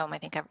Honeycomb, I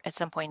think at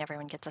some point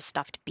everyone gets a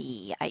stuffed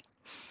bee.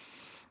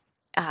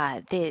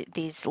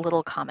 These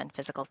little common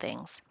physical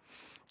things.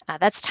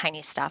 That's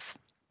tiny stuff.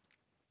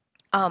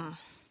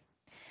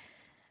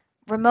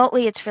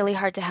 Remotely, it's really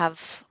hard to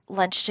have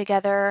lunch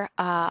together.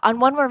 On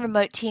one more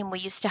remote team, we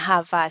used to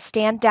have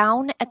stand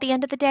down at the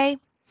end of the day.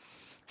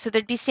 So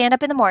there'd be stand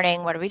up in the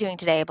morning. What are we doing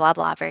today? Blah,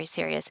 blah, very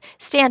serious.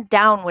 Stand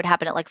down would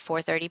happen at like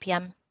 4:30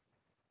 p.m.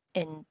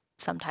 in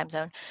some time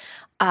zone.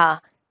 Uh,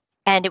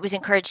 and it was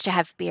encouraged to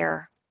have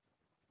beer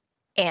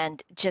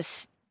and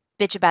just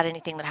bitch about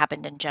anything that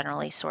happened, and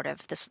generally sort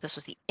of this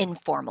was the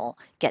informal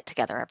get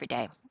together every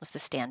day, was the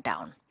stand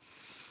down.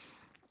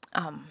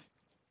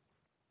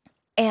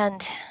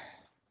 And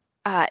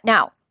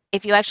now,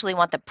 if you actually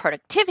want the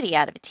productivity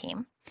out of a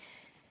team,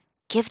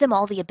 give them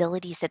all the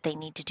abilities that they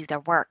need to do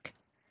their work.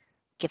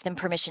 Give them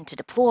permission to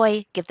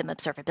deploy, give them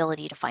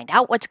observability to find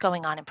out what's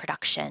going on in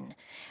production,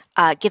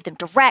 give them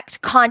direct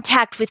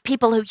contact with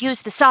people who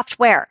use the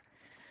software,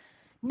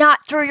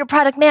 not through your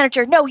product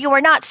manager. No, you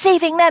are not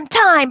saving them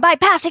time by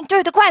passing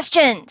through the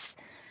questions.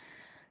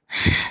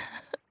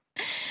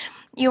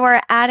 You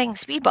are adding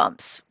speed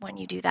bumps when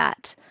you do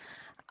that.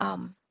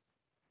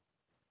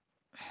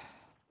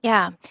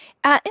 Yeah.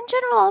 In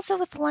general, also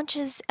with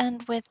lunches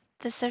and with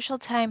the social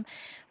time,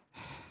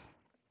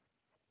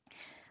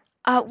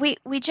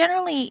 we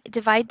generally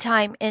divide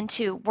time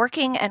into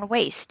working and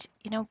waste,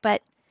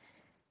 but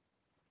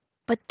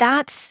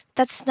that's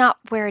not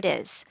where it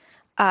is.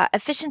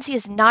 Efficiency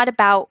is not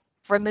about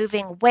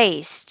removing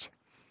waste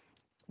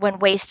when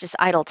waste is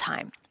idle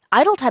time.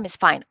 Idle time is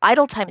fine.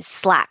 Idle time is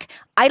slack.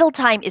 Idle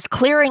time is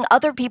clearing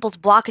other people's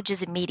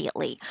blockages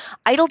immediately.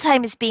 Idle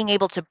time is being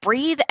able to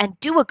breathe and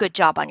do a good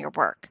job on your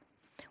work.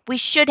 We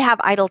should have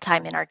idle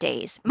time in our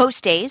days.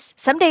 Most days.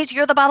 Some days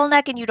you're the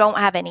bottleneck and you don't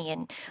have any,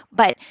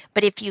 but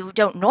if you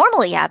don't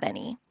normally have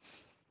any,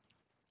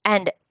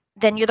 and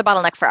then you're the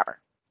bottleneck forever.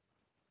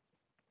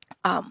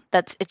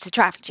 It's a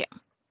traffic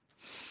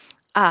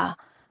jam.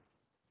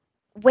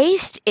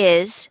 Waste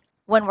is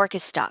when work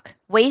is stuck.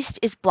 Waste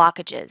is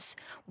blockages.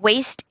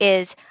 Waste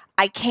is,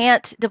 I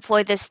can't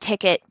deploy this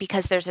ticket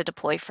because there's a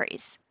deploy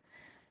freeze.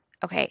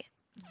 Okay,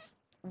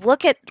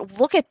 look at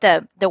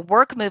the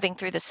work moving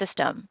through the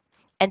system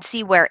and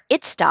see where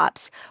it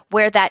stops,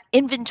 where that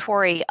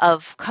inventory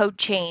of code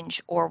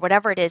change or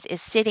whatever it is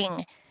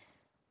sitting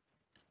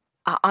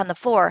on the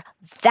floor.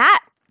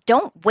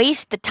 Don't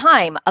waste the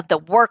time of the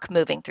work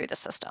moving through the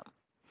system.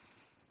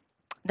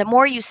 The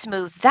more you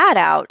smooth that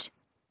out,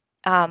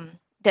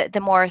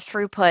 the more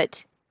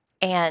throughput,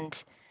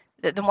 and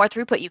the more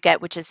throughput you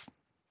get, which is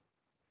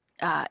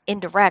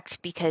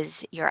indirect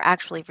because you're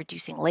actually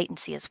reducing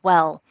latency as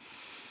well.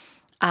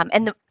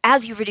 And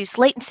as you reduce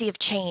latency of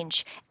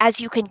change,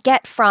 as you can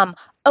get from,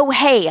 oh,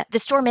 hey, the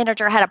store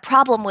manager had a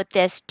problem with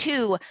this,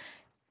 to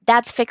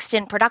that's fixed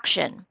in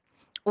production,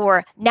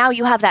 or now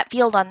you have that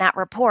field on that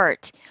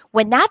report.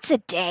 When that's a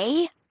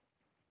day,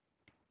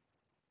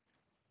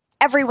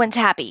 everyone's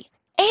happy.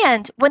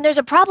 And when there's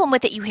a problem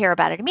with it, you hear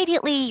about it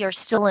immediately. You're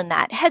still in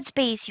that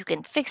headspace. You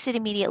can fix it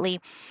immediately.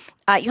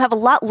 You have a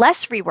lot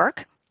less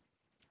rework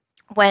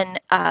when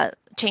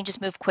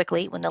changes move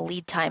quickly, when the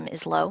lead time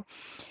is low.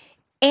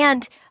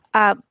 And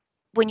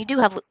when you do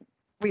have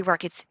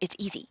rework, it's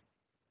easy.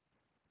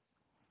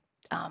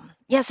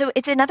 So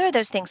it's another of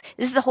those things.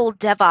 This is the whole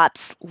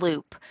DevOps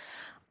loop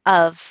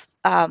of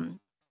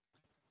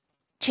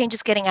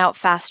changes getting out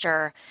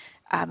faster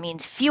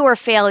means fewer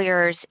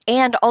failures,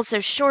 and also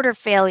shorter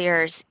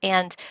failures,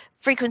 and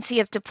frequency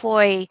of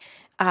deploy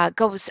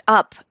goes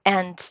up,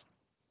 and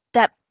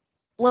that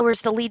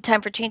lowers the lead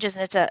time for changes,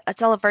 and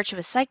it's all a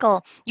virtuous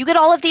cycle. You get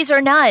all of these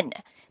or none.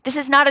 This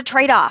is not a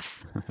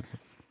trade-off.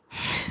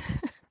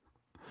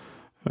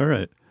 All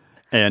right.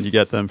 And you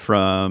get them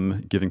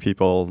from giving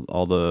people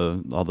All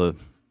the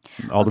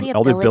all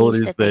the abilities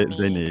abilities that they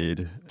they need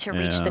need, to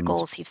reach the and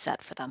goals you've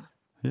set for them.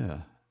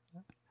 yeah,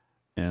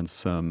 and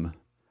some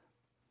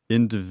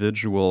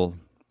individual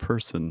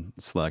person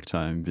Slack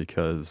time,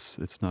 because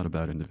it's not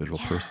about individual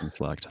Yeah. person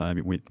Slack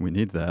time. We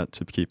need that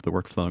to keep the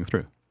work flowing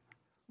through.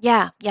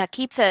 Yeah, yeah,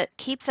 keep the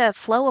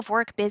flow of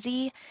work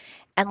busy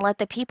and let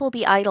the people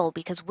be idle,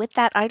 because with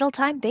that idle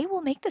time, they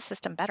will make the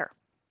system better.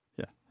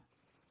 Yeah,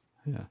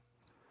 yeah.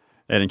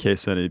 And in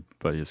case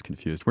anybody is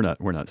confused,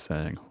 we're not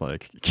saying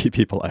like keep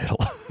people idle.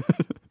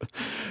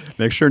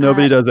 Make sure Uh,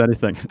 nobody does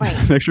anything.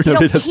 right. Make sure You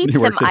nobody don't does keep any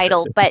work them today.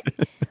 idle, but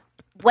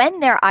when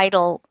they're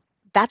idle,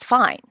 that's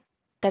fine.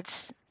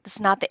 That's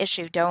not the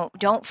issue.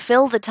 Don't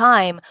fill the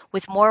time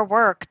with more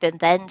work than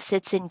then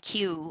sits in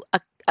queue,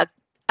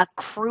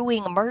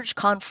 accruing merge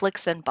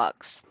conflicts and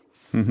bugs.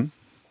 Mm-hmm.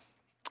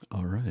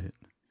 All right.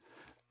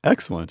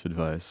 Excellent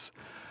advice.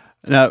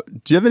 Now,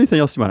 do you have anything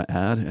else you want to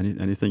add?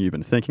 Anything you've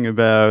been thinking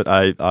about?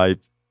 I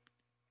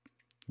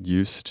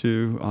used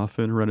to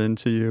often run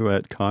into you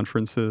at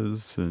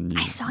conferences, and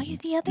I saw you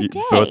the other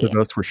both of day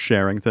us were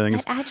sharing at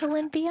things. Agile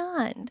and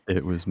Beyond.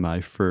 It was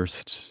my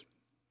first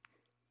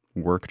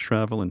work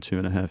travel in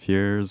 2.5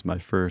 years, my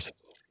first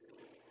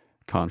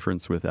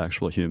conference with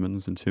actual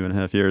humans in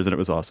 2.5 years, and it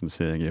was awesome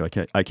seeing you.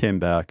 I came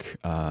back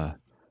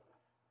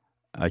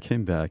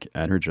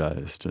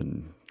energized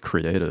and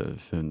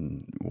creative,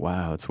 and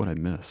wow, it's what I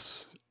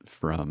miss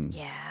from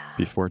Yeah,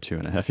 before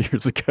 2.5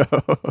 years ago.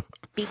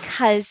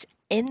 because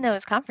in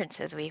those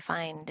conferences we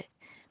find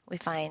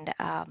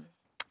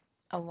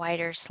a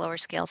wider, slower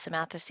scale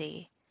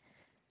semathesy.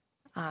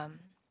 Um,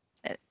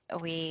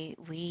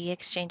 we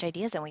exchange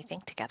ideas and we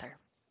think together.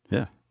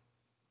 Yeah,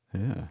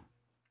 yeah,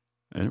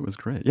 and it was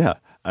great. Yeah,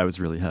 I was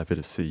really happy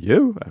to see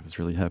you. I was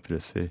really happy to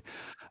see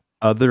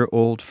other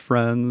old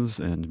friends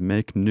and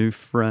make new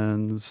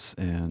friends,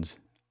 and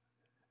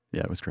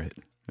yeah, it was great.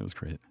 It was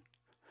great.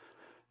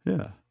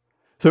 Yeah.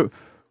 So,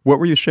 what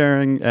were you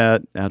sharing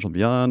at Agile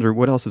Beyond, or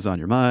what else is on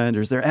your mind,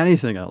 or is there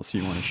anything else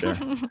you want to share?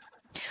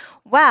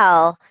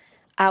 Well,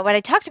 what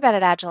I talked about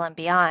at Agile and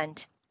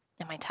Beyond,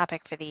 and my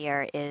topic for the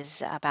year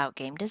is about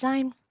game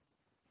design.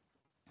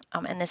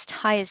 And this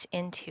ties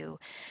into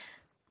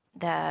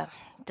the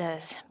the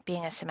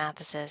being a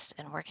semathicist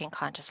and working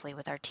consciously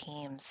with our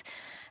teams.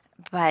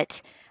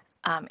 But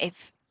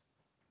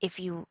if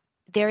you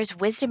there is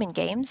wisdom in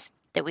games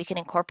that we can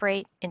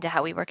incorporate into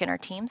how we work in our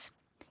teams.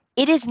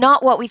 It is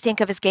not what we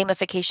think of as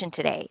gamification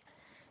today.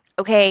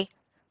 Okay,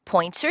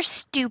 points are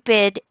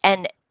stupid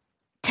and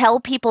tell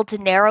people to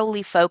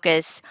narrowly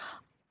focus.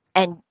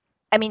 And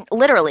I mean,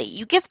 literally,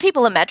 you give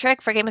people a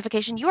metric for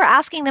gamification, you are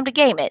asking them to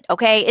game it.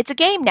 Okay, it's a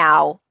game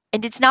now.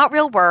 And it's not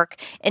real work,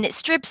 and it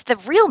strips the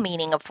real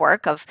meaning of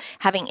work, of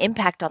having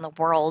impact on the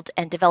world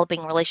and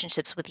developing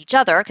relationships with each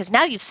other, because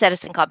now you've set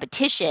us in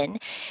competition.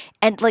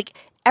 And like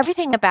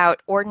everything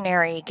about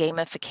ordinary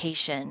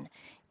gamification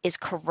is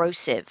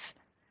corrosive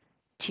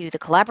to the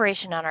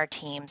collaboration on our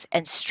teams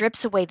and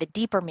strips away the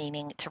deeper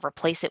meaning to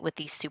replace it with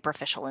these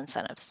superficial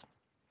incentives.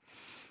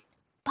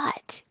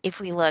 But if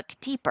we look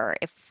deeper,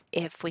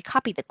 if we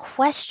copy the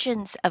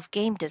questions of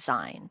game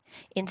design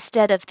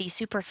instead of the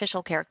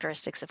superficial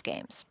characteristics of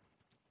games,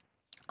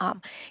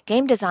 um,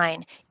 game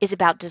design is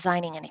about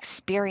designing an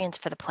experience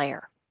for the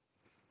player.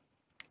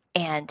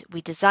 And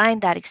we design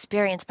that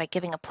experience by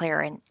giving a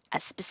player a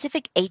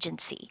specific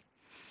agency.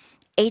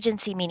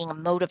 Agency meaning a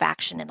mode of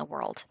action in the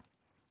world,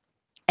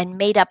 and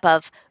made up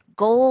of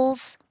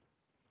goals,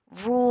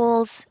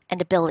 rules,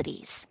 and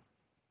abilities.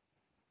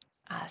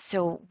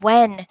 So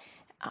when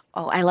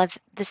oh, I love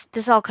this.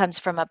 This all comes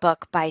from a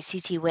book by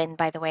C.T. Wynn,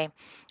 by the way,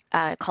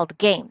 called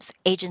Games.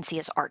 Agency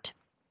is Art.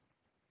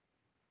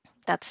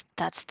 That's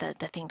the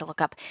thing to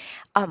look up.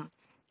 Um,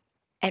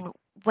 and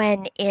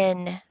when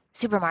in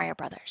Super Mario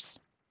Brothers,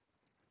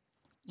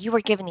 you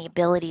were given the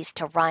abilities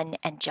to run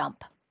and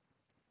jump,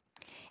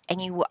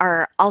 and you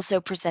are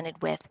also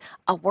presented with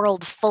a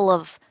world full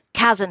of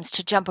chasms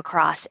to jump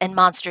across and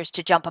monsters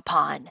to jump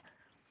upon,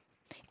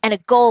 and a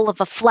goal of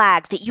a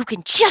flag that you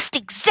can just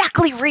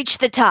exactly reach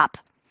the top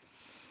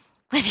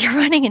with your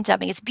running and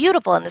jumping. It's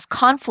beautiful, and this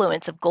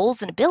confluence of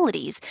goals and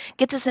abilities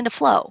gets us into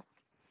flow,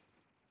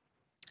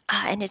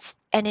 and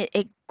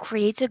it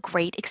creates a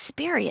great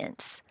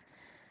experience.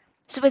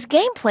 So as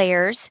game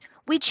players,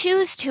 we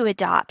choose to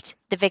adopt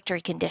the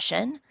victory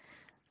condition.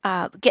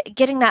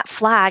 Getting that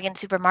flag in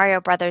Super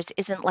Mario Brothers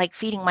isn't like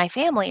feeding my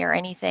family or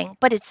anything,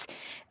 but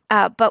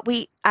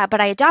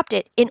but I adopt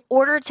it in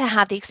order to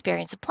have the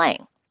experience of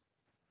playing.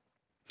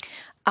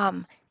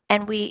 Um,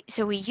 and we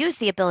use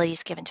the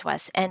abilities given to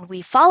us, and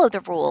we follow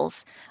the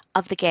rules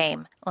of the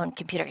game. Well, in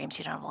computer games,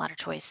 you don't have a lot of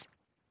choice.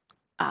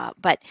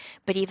 But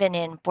even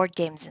in board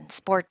games and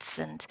sports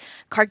and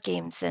card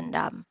games and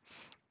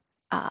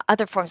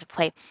other forms of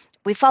play,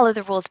 we follow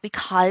the rules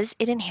because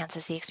it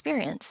enhances the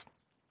experience.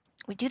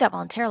 We do that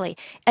voluntarily,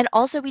 and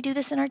also we do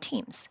this in our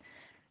teams.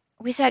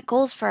 We set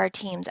goals for our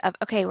teams of,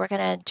 okay, we're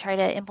going to try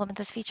to implement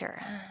this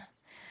feature.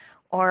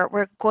 or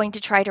we're going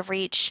to try to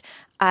reach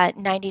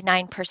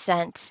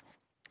 99%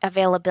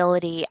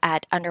 availability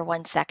at under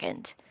 1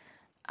 second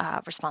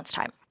response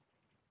time.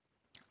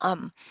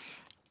 And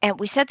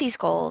we set these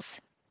goals.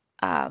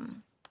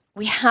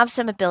 We have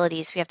some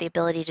abilities. We have the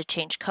ability to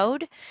change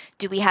code.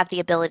 Do we have the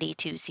ability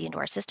to see into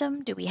our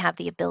system? Do we have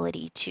the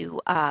ability to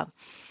upgrade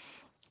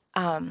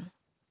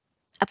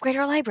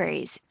our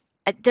libraries?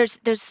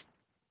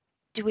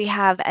 Do we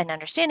have an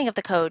understanding of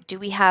the code? Do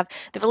we have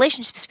the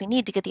relationships we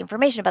need to get the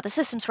information about the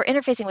systems we're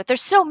interfacing with?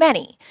 There's so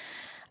many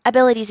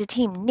abilities a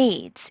team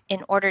needs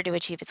in order to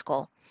achieve its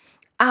goal.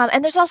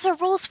 And there's also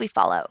rules we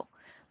follow.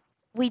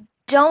 We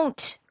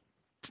don't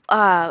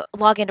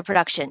log into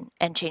production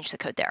and change the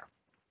code there.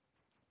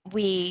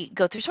 We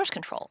go through source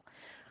control.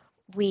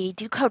 We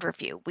do code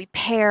review. We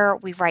pair,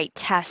 we write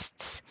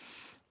tests.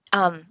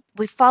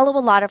 We follow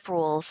a lot of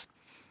rules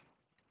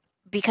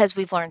because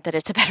we've learned that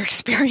it's a better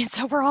experience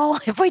overall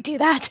if we do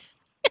that.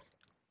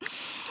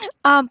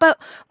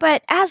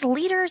 But as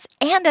leaders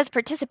and as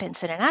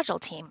participants in an Agile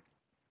team,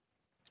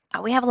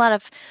 we have a lot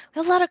of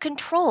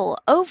control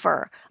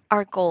over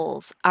our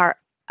goals, our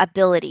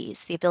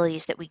abilities, the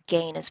abilities that we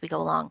gain as we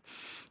go along,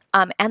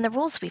 and the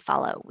rules we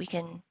follow. We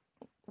can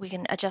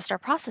adjust our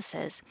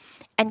processes,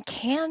 and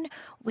can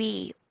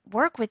we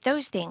work with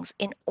those things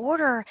in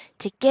order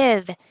to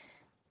give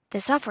the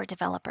software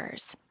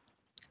developers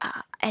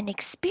an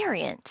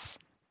experience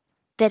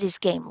that is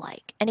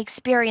game-like, an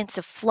experience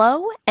of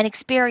flow, an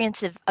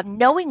experience of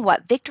knowing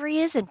what victory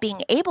is and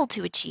being able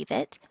to achieve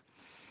it,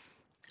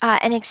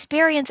 an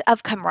experience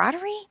of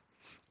camaraderie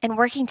and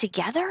working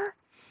together,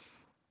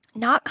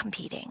 not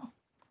competing.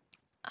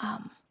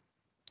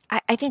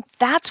 I think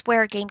that's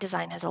where game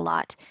design has a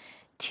lot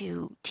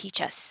to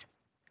teach us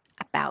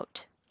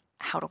about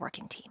how to work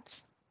in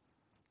teams.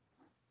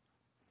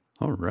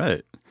 All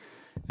right.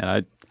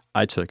 And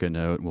I took a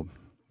note. Well,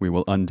 we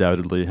will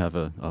undoubtedly have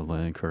a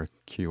link or a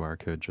QR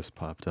code just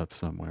popped up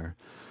somewhere.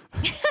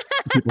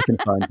 People can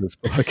find this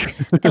book.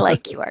 I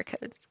like QR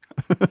codes.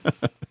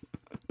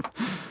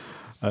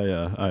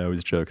 I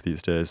always joke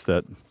these days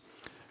that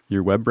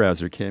your web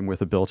browser came with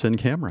a built-in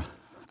camera.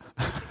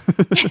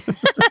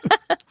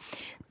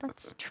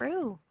 That's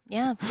true.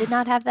 Yeah, did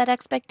not have that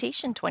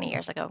expectation 20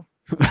 years ago.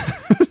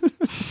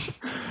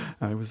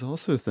 I was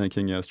also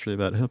thinking yesterday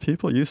about how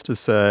people used to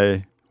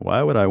say,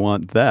 why would I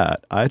want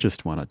that? I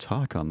just want to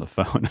talk on the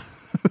phone.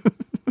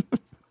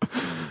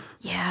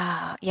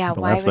 Yeah. The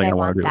Why last would thing I I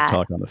want want to do is that?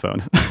 talk on the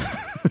phone.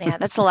 Yeah,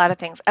 that's a lot of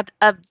things.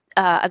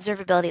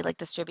 Observability, like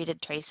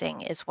distributed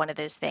tracing, is one of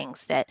those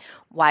things that,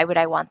 why would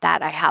I want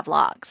that? I have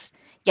logs.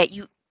 Yet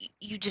you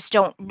just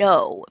don't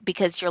know,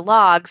 because your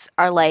logs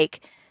are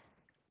like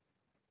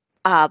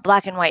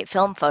black and white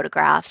film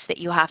photographs that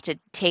you have to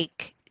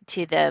take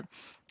to the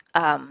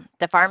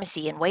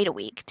pharmacy and wait a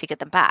week to get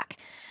them back.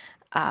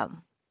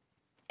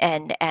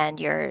 And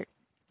you're,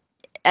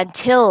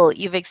 until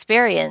you've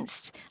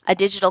experienced a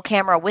digital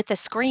camera with a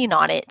screen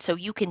on it so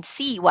you can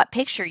see what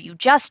picture you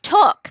just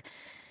took,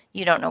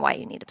 you don't know why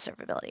you need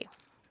observability.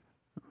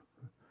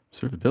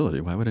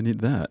 Observability? Why would I need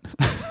that?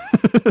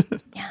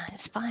 Yeah,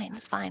 it's fine.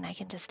 It's fine. I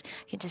can just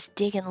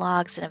dig in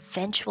logs and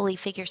eventually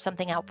figure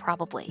something out,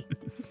 probably.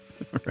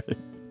 Right.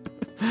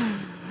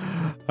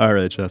 All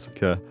right,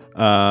 Jessica.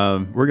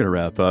 We're going to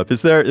wrap up.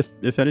 Is there,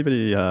 if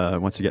anybody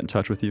wants to get in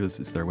touch with you,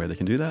 is there a way they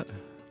can do that?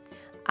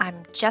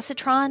 I'm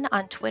Jessitron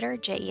on Twitter,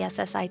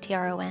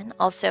 Jessitron.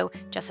 Also,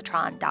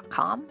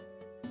 jessitron.com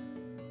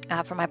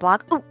for my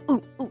blog.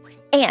 Ooh.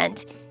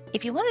 And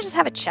if you want to just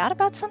have a chat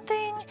about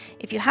something,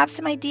 if you have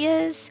some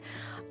ideas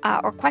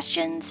or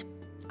questions,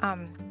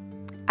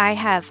 I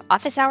have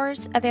office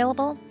hours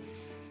available,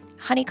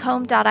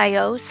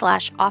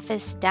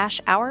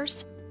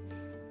 honeycomb.io/office-hours.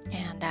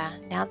 And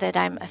now that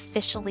I'm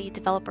officially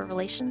developer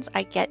relations,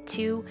 I get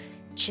to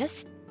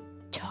just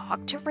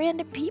talk to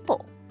random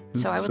people.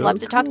 So I would love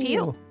to talk to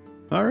you.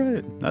 All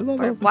right. I love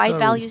or office wide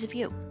hours. values of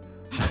you.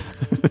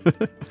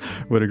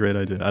 What a great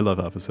idea. I love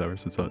office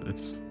hours.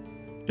 It's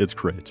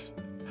great.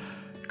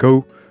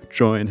 Go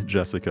join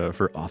Jessica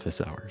for office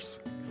hours.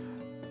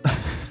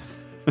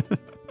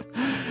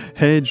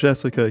 Hey,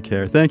 Jessica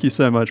Kerr, thank you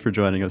so much for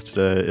joining us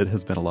today. It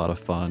has been a lot of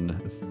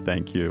fun.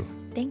 Thank you.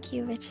 Thank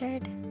you,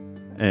 Richard.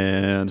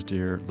 And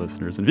dear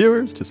listeners and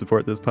viewers, to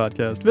support this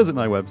podcast, visit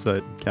my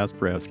website,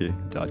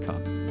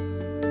 kasparowski.com.